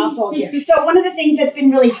high-low household here. So one of the things that's been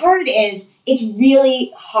really hard is it's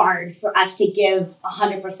really hard for us to give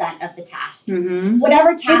 100% of the task. Mm-hmm.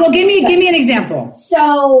 Whatever task. Well, give me an example.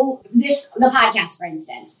 So the podcast, for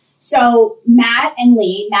instance. So Matt and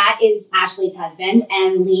Lee, Matt is Ashley's husband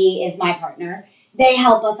and Lee is my partner. They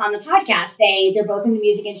help us on the podcast. They're both in the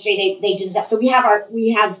music industry. They do the stuff. So we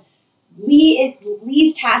have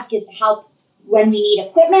Lee's task is to help when we need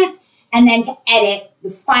equipment and then to edit the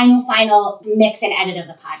final mix and edit of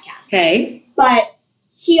the podcast. Okay. But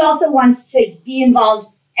he also wants to be involved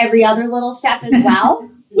every other little step as well.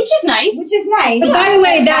 Which is nice. But by the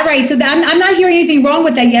way, so I'm not hearing anything wrong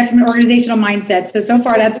with that yet from an organizational mindset. So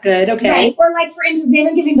far that's good. Okay. Right. Or like, for instance, maybe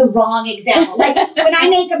I'm giving the wrong example. Like when I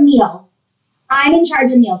make a meal, I'm in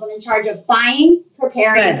charge of meals. I'm in charge of buying,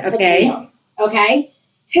 preparing, cooking meals. Okay.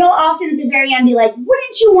 He'll often at the very end be like,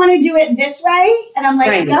 wouldn't you want to do it this way? And I'm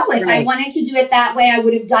like, no, if I wanted to do it that way, I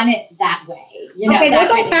would have done it that way. Okay,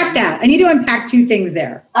 let's unpack that. I need to unpack two things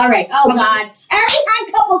there. All right. Oh, God. Every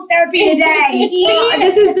time couples therapy today.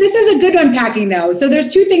 This is a good unpacking, though. So there's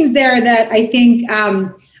two things there that I think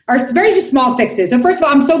are very just small fixes. So first of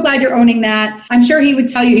all, I'm so glad you're owning that. I'm sure he would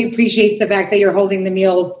tell you he appreciates the fact that you're holding the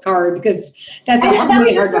meals card because that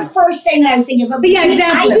was just the first thing that I was thinking of. But yeah,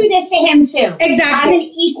 exactly. I do this to him too. Exactly. I'm an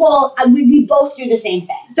equal. We both do the same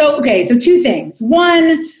thing. So two things.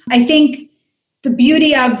 One, I think the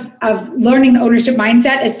beauty of learning the ownership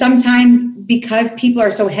mindset is sometimes because people are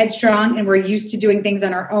so headstrong and we're used to doing things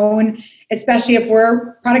on our own, especially if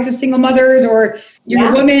we're products of single mothers or you're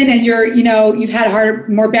a woman and you've had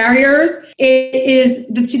more barriers.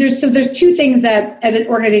 There's two things that as an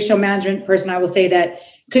organizational management person, I will say that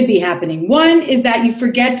could be happening. One is that you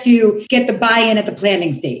forget to get the buy-in at the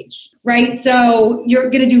planning stage, right? So you're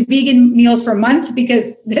going to do vegan meals for a month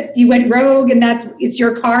because you went rogue and it's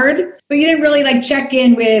your card, but you didn't really check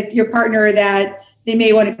in with your partner that they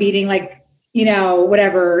may want to be eating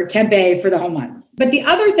tempeh for the whole month. But the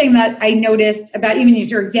other thing that I noticed about even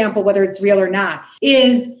your example, whether it's real or not,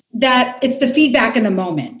 is that it's the feedback in the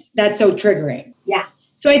moment that's so triggering. Yeah.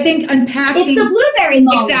 So I think unpacking. It's the blueberry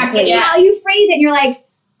moment. Exactly. It's how you phrase it. And you're like,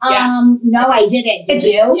 no, I didn't. Did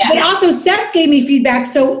you? Yes. But also Seth gave me feedback.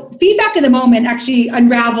 So feedback in the moment actually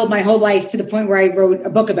unraveled my whole life to the point where I wrote a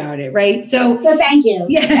book about it. Right. So thank you.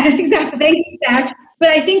 Yeah, exactly. Thank you, Seth. But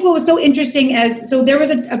I think what was so interesting there was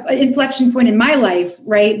an inflection point in my life,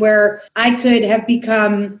 right, where I could have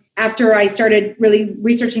become, after I started really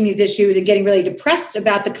researching these issues and getting really depressed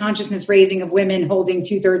about the consciousness raising of women holding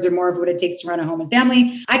 2/3 or more of what it takes to run a home and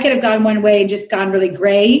family, I could have gone one way and just gone really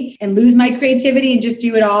gray and lose my creativity and just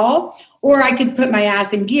do it all. Or I could put my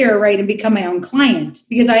ass in gear, right, and become my own client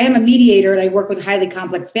because I am a mediator and I work with highly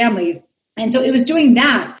complex families. And so it was doing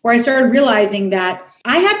that where I started realizing that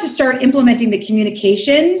I have to start implementing the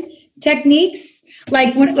communication techniques. I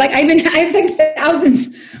have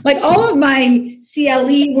thousands, all of my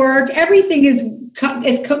CLE work, everything is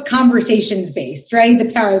conversations based, right?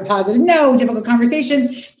 The power of the positive no, difficult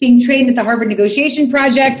conversations, being trained at the Harvard Negotiation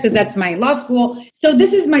Project, because that's my law school. So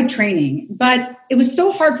this is my training, but it was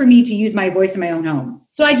so hard for me to use my voice in my own home.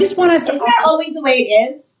 So I just want us to... Isn't that always the way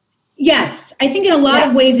it is? Yes, I think in a lot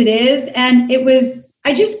of ways it is. And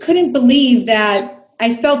I just couldn't believe that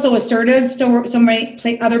I felt so assertive so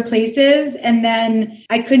many other places. And then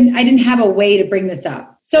I didn't have a way to bring this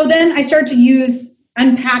up. So then I started to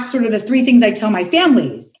unpack sort of the three things I tell my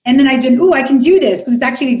families. And then I can do this because it's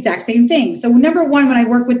actually the exact same thing. So number one, when I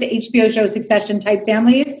work with the HBO show Succession type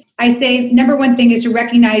families, I say, number one thing is to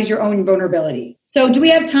recognize your own vulnerability. So do we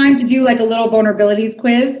have time to do a little vulnerabilities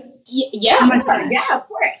quiz? Yeah. Yeah, of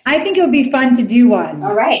course. I think it would be fun to do one.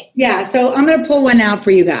 All right. Yeah. So I'm going to pull one out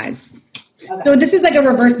for you guys. Okay. So this is like a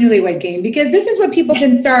reverse newlywed game because this is what people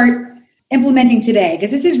can start implementing today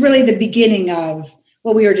because this is really the beginning of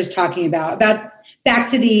what we were just talking about back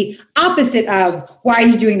to the opposite of why are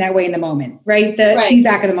you doing that way in the moment, right? The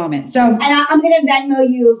feedback of the moment. So, and I'm going to Venmo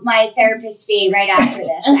you my therapist fee right after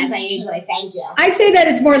this, as I usually. Thank you. I'd say that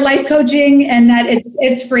it's more life coaching and that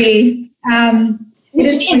it's free.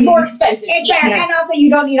 It's more expensive. It's better. Yeah. And also you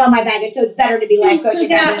don't need all my baggage, so it's better to be life coaching.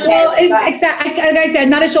 Yeah, well, exactly. Like I said,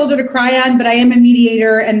 not a shoulder to cry on, but I am a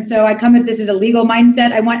mediator. And so I come at this as a legal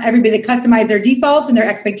mindset. I want everybody to customize their defaults and their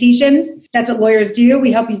expectations. That's what lawyers do.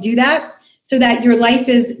 We help you do that so that your life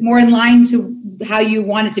is more in line to how you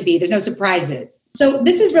want it to be. There's no surprises. So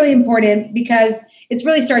this is really important because it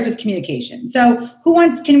really starts with communication. So you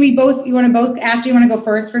want to both, Ashley, you want to go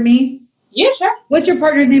first for me? Yeah, sure. What's your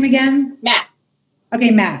partner's name again? Matt. Okay,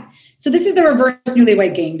 Matt. So this is the reverse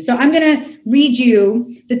newlywed game. So I'm going to read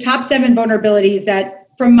you the top 7 vulnerabilities that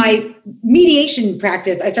from my mediation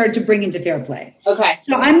practice, I started to bring into fair play. Okay.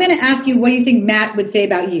 So I'm going to ask you what you think Matt would say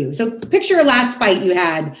about you. So picture a last fight you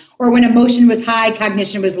had, or when emotion was high,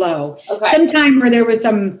 cognition was low. Okay. Sometime where there was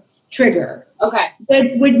some trigger. Okay. But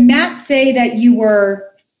would Matt say that you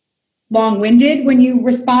were long-winded when you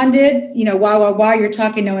responded? You know, wow, you're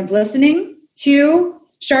talking, no one's listening. 2,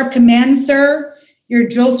 sharp command, sir. Your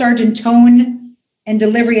drill sergeant tone and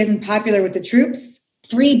delivery isn't popular with the troops.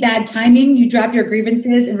 3, bad timing. You drop your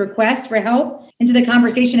grievances and requests for help into the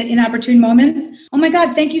conversation at inopportune moments. Oh my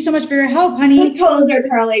God, thank you so much for your help, honey. My toes are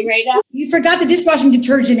curling right now. You forgot the dishwashing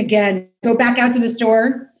detergent again. Go back out to the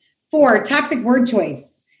store. 4, toxic word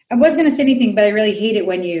choice. I wasn't going to say anything, but I really hate it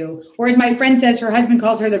when you, or as my friend says, her husband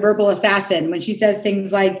calls her the verbal assassin when she says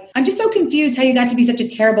things like, I'm just so confused how you got to be such a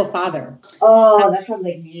terrible father. Oh, that sounds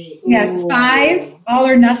like me. Ooh. Yeah. 5, all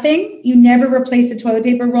or nothing. You never replace the toilet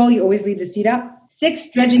paper roll. You always leave the seat up.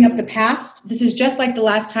 6, dredging up the past. This is just like the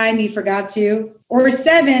last time you forgot to. Or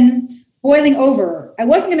 7, boiling over. I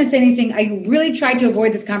wasn't going to say anything. I really tried to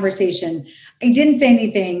avoid this conversation. I didn't say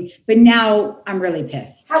anything, but now I'm really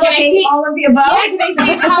pissed. How about all of the above? Yeah, can I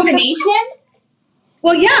say a combination?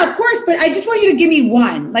 Well, yeah, of course, but I just want you to give me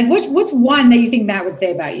one. Like, what's one that you think Matt would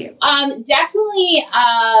say about you? Definitely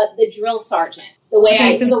the drill sergeant. The way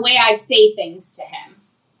I say things to him.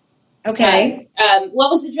 Okay. What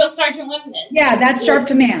was the drill sergeant one? Yeah, that's sharp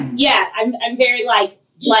command. Yeah, I'm very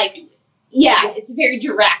yeah, it's very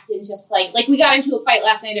direct and just like we got into a fight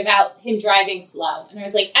last night about him driving slow. And I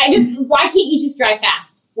was like, why can't you just drive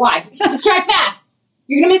fast? Why? Just drive fast.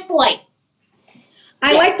 You're going to miss the light.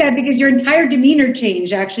 I like that because your entire demeanor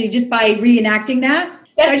changed actually just by reenacting that.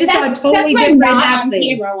 I just saw a totally different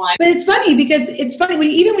Ashley. But it's funny because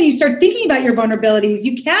even when you start thinking about your vulnerabilities,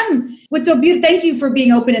 you can. What's so beautiful? Thank you for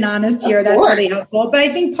being open and honest here. That's really helpful. But I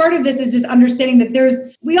think part of this is just understanding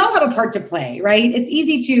that we all have a part to play, right? It's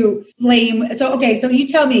easy to blame. So you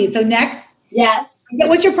tell me. So next, yes.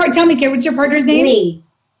 What's your part? Tell me, Kate. What's your partner's name? Lee.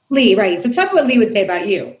 Lee, right? So tell me what Lee would say about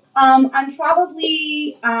you. I'm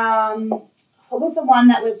probably. What was the one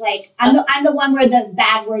that was like? I'm the one where the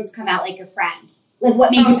bad words come out like your friend. Like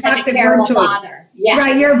what made you such a terrible father? Yeah,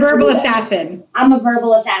 right. You're a verbal assassin. I'm a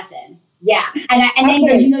verbal assassin. Yeah, and then he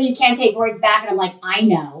goes, you can't take words back, and I'm like, I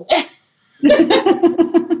know.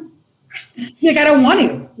 Like I don't want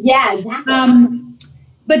to. Yeah, exactly.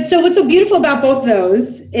 But so what's so beautiful about both of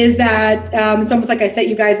those is that it's almost like I set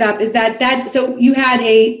you guys up. Is that so you had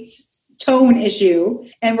a tone issue,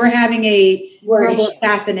 and we're having a verbal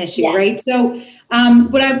assassin issue, yes. Right? So.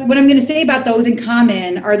 What I'm going to say about those in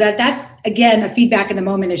common are that's, again, a feedback in the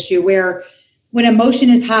moment issue where when emotion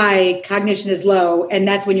is high, cognition is low, and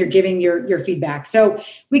that's when you're giving your feedback. So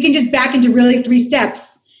we can just back into really 3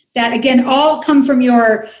 steps that, again, all come from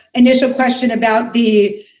your initial question about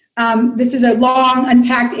this is a long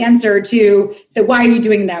unpacked answer to the why are you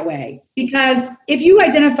doing it that way? Because if you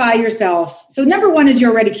identify yourself, so number 1 is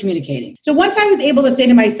you're already communicating. So once I was able to say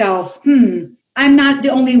to myself, I'm not the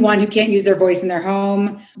only one who can't use their voice in their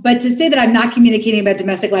home. But to say that I'm not communicating about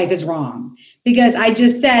domestic life is wrong because I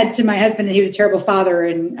just said to my husband that he was a terrible father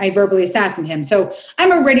and I verbally assassinated him. So I'm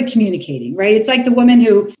already communicating, right? It's like the woman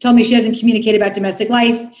who told me she doesn't communicate about domestic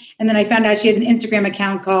life. And then I found out she has an Instagram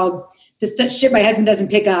account called the shit my husband doesn't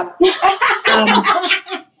pick up. You're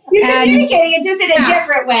communicating it just in a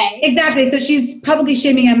different way. Exactly. So she's publicly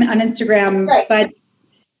shaming him on Instagram, right. But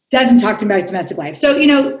doesn't talk to him about domestic life. So,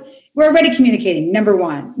 we're already communicating, number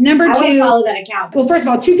 1. Number 2. I will follow that account. Well, first of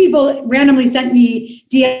all, 2 people randomly sent me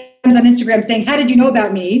DMs on Instagram saying, how did you know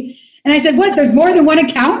about me? And I said, what? There's more than one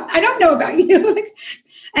account? I don't know about you.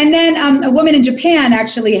 And then a woman in Japan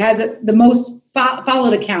actually has the most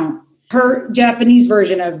followed account, her Japanese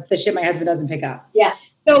version of the shit my husband doesn't pick up. Yeah.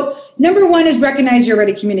 So number 1 is recognize you're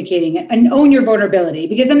already communicating and own your vulnerability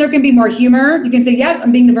because then there can be more humor. You can say, yes,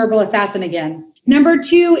 I'm being the verbal assassin again. Number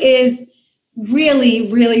 2 is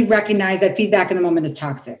really, really recognize that feedback in the moment is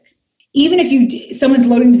toxic. Even if someone's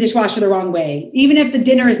loading the dishwasher the wrong way, even if the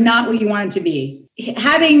dinner is not what you want it to be,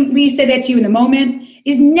 having Lee say that to you in the moment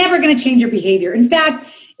is never going to change your behavior. In fact,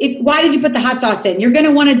 why did you put the hot sauce in? You're going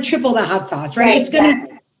to want to triple the hot sauce, right? It's going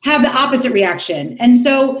to have the opposite reaction. And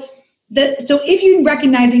so if you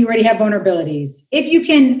recognize that you already have vulnerabilities, if you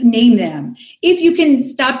can name them, if you can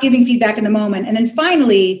stop giving feedback in the moment, and then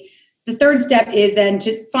finally, the 3rd step is then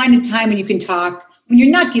to find a time when you can talk when you're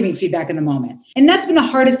not giving feedback in the moment. And that's been the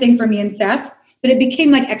hardest thing for me and Seth, but it became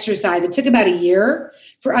like exercise. It took about a year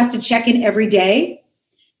for us to check in every day,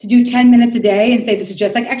 to do 10 minutes a day and say, this is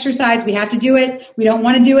just like exercise. We have to do it. We don't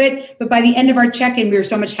want to do it. But by the end of our check-in, we were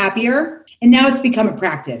so much happier. And now it's become a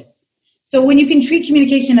practice. So when you can treat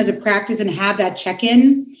communication as a practice and have that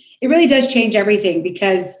check-in, it really does change everything,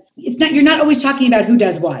 because you're not always talking about who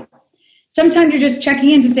does what. Sometimes you're just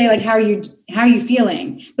checking in to say, like, how are you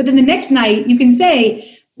feeling? But then the next night you can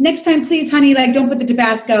say, next time, please, honey, like, don't put the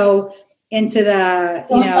Tabasco into the,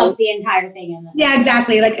 don't dump the entire thing in. Yeah,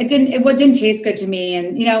 exactly. Like, it didn't taste good to me.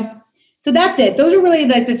 And, so that's it. Those are really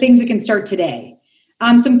like the things we can start today.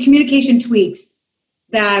 Some communication tweaks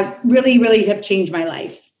that really, really have changed my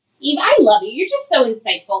life. Eve, I love you. You're just so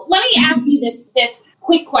insightful. Let me ask you this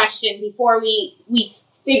quick question before we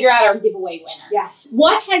figure out our giveaway winner. Yes.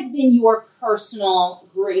 What has been your personal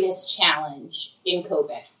greatest challenge in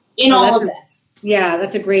COVID, in all of this? Yeah,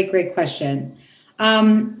 that's a great, great question. For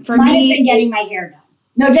Mine me, has been getting my hair done.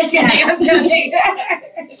 No, just kidding. I'm joking.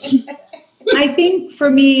 I think for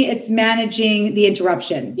me, it's managing the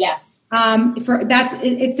interruptions. Yes.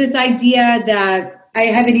 It's this idea that I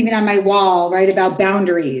have it even on my wall, right, about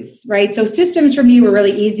boundaries, right? So systems for me were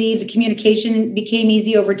really easy. The communication became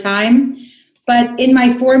easy over time. But in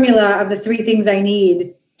my formula of the 3 things I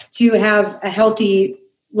need to have a healthy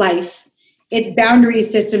life, it's boundaries,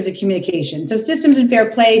 systems, and communication. So systems and fair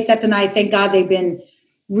play, Seth and I, thank God, they've been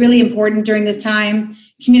really important during this time.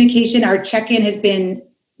 Communication, our check-in has been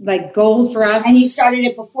like gold for us. And you started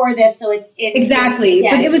it before this, so exactly.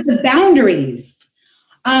 But it was the boundaries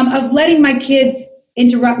of letting my kids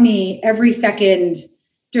interrupt me every second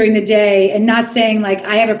during the day and not saying, like,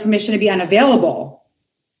 I have a permission to be unavailable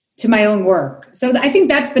to my own work. So I think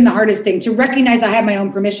that's been the hardest thing, to recognize I have my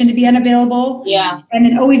own permission to be unavailable. Yeah. And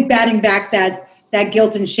then always batting back that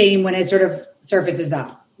guilt and shame when it sort of surfaces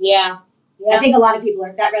up. Yeah. I think a lot of people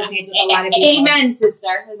that resonates with a lot of people. Amen,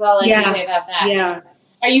 sister, is all I can say about that. Yeah.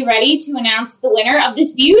 Are you ready to announce the winner of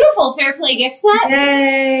this beautiful Fair Play gift set?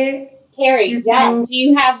 Yay. Carrie, yes. Do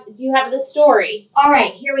you have the story? All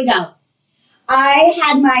right, here we go. I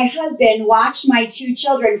had my husband watch my 2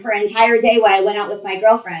 children for an entire day while I went out with my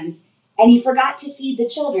girlfriends, and he forgot to feed the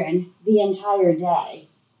children the entire day.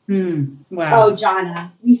 Wow. Oh,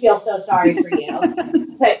 Jonna, we feel so sorry for you.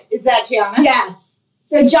 Is that Gianna? Yes.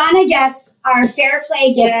 So Jonna gets our Fair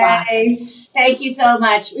Play gift box. Thank you so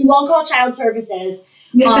much. We won't call child services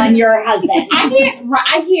on your husband.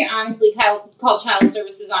 I can't honestly call child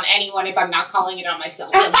services on anyone if I'm not calling it on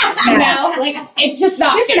myself. Like, it's just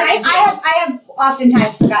not. Listen, I have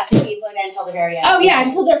oftentimes forgot to feed Luna until the very end. Oh yeah,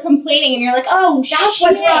 until they're complaining and you're like, oh, that's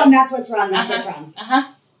what's wrong. That's what's wrong. That's what's wrong.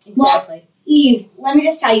 Exactly. Well, Eve, let me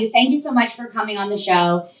just tell you, thank you so much for coming on the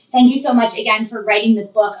show. Thank you so much again for writing this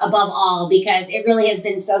book above all, because it really has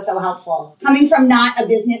been so, so helpful. Coming from not a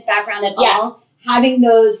business background at all, having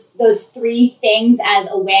those 3 things as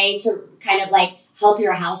a way to kind of like help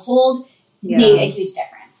your household made a huge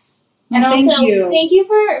difference. And also, thank you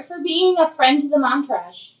for being a friend to the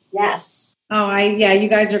Momtourage. Yes. Oh, you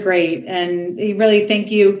guys are great. And really, thank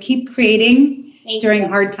you. Keep creating during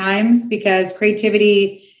hard times, because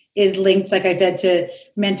creativity is linked, like I said, to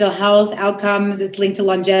mental health outcomes. It's linked to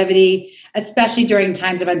longevity, especially during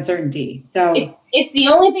times of uncertainty. So it's the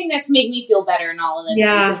only thing that's made me feel better in all of this. To be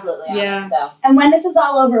completely honest. So. And when this is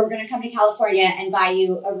all over, we're going to come to California and buy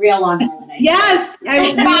you a real Long Island ice. Yes.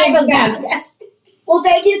 Like 5 of them. Yes. Well,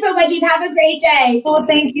 thank you so much. You have a great day. Well,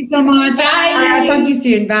 thank you so much. Bye. I'll talk to you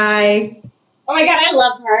soon. Bye. Oh my God, I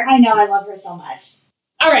love her. I know. I love her so much.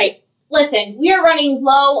 All right. Listen, we are running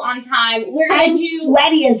low on time. I'm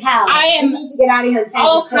sweaty as hell. I need to get out of here and finish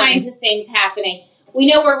all kinds of things happening. We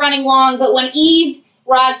know we're running long, but when Eve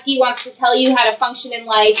Rodsky wants to tell you how to function in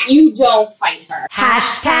life, you don't fight her.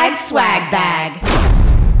 #swagbag.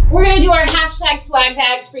 We're going to do our #swag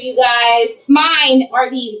bags for you guys. Mine are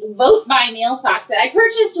these Vote by Mail socks that I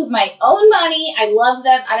purchased with my own money. I love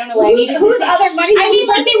them. I don't know why. Whose other money? I mean,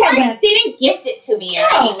 like they didn't gift it to me or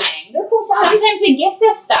anything. They're cool socks. Sometimes they gift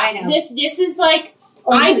us stuff. I know. This is like,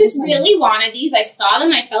 I just really wanted these. I saw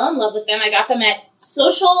them. I fell in love with them. I got them at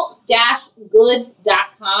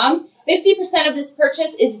social-goods.com. 50% of this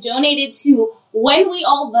purchase is donated to When We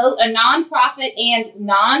All Vote, a nonprofit and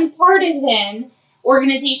nonpartisan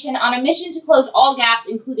organization on a mission to close all gaps,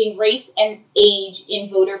 including race and age, in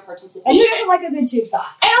voter participation. And who doesn't like a good tube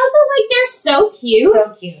sock? And also, like, they're so cute.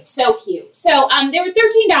 So cute. So cute. So they were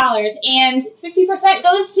 $13, and 50%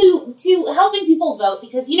 goes to helping people vote,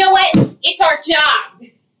 because you know what? It's our job.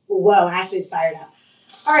 Whoa, Ashley's fired up.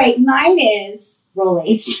 All right, mine is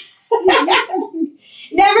Rolaids.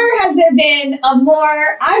 Never has there been I'm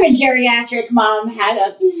a geriatric mom, had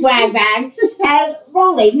a swag bag, as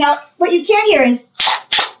Rolaids. Now, what you can't hear is,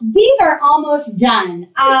 these are almost done.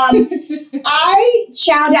 I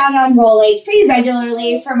chow down on Rolaids pretty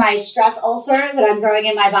regularly for my stress ulcer that I'm growing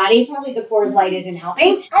in my body. Probably the Coors Light isn't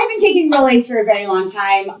helping. I've been taking Rolaids for a very long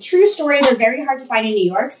time. True story, they're very hard to find in New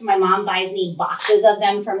York, so my mom buys me boxes of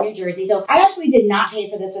them from New Jersey. So I actually did not pay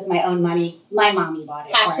for this with my own money. My mommy bought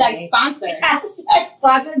it. Hashtag sponsored. Hashtag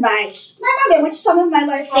sponsored by my mother, which some of my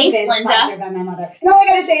life has been Linda. sponsored by my mother. And all I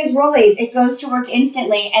gotta say is Rolaids. It goes to work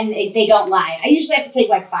instantly, and they don't lie. I usually have to take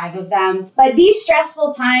like 5 of them. But these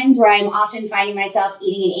stressful times where I'm often finding myself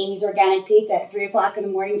eating an Amy's Organic Pizza at 3 o'clock in the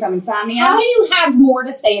morning from insomnia. How do you have more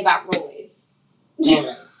to say about Rolaids?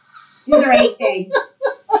 Do the right thing.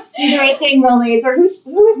 Do the right thing, Rolaids. Or who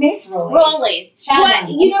makes Rolaids? Rolaids. Shout out.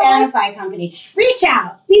 The Santa Fe company. Reach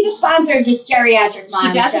out. Be the sponsor of this geriatric mom show.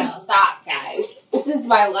 She doesn't stop, guys. This is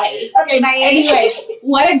my life. Okay, anyway,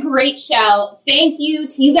 what a great show. Thank you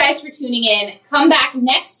to you guys for tuning in. Come back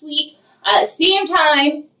next week. Same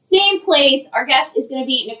time, same place. Our guest is going to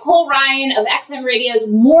be Nicole Ryan of XM Radio's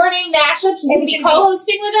Morning Mashup. She's going to be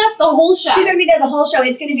co-hosting with us the whole show. She's going to be there the whole show.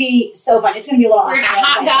 It's going to be so fun. It's going to be a little We're going to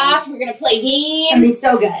hot goss. We're going to play games. It's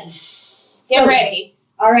going to be so good. Get ready.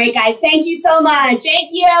 All right, guys. Thank you so much.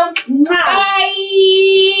 Thank you. Bye.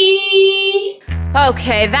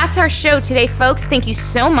 Okay, that's our show today, folks. Thank you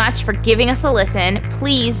so much for giving us a listen.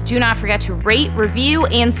 Please do not forget to rate, review,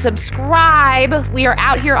 and subscribe. We are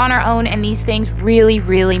out here on our own, and these things really,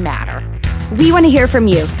 really matter. We want to hear from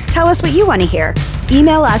you. Tell us what you want to hear.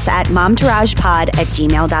 Email us at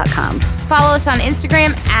momtouragepod@gmail.com. Follow us on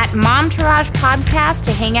Instagram at momtouragepodcast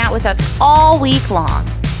to hang out with us all week long.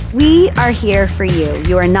 We are here for you.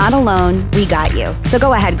 You are not alone. We got you. So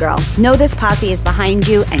go ahead, girl. Know this posse is behind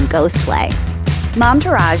you and go slay.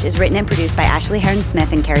 Momtourage is written and produced by Ashley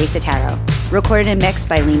Heron-Smith and Carrie Sotero. Recorded and mixed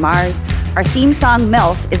by Lee Mars. Our theme song,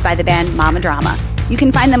 MILF, is by the band Mama Drama. You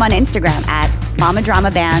can find them on Instagram at Mama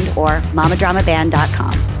Drama Band or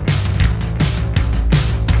mamadramaband.com.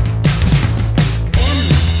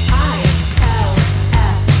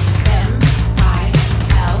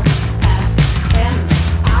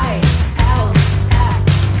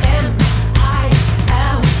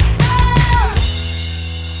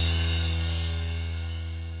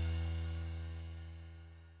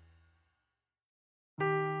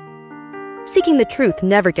 Seeking the truth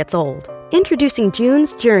never gets old. Introducing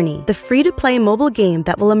June's Journey, the free-to-play mobile game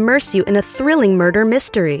that will immerse you in a thrilling murder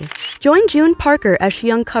mystery. Join June Parker as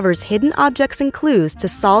she uncovers hidden objects and clues to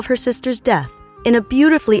solve her sister's death in a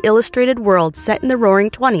beautifully illustrated world set in the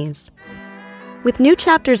Roaring '20s. With new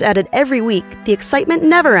chapters added every week, the excitement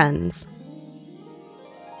never ends.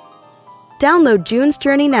 Download June's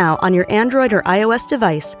Journey now on your Android or iOS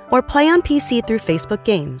device or play on PC through Facebook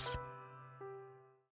Games.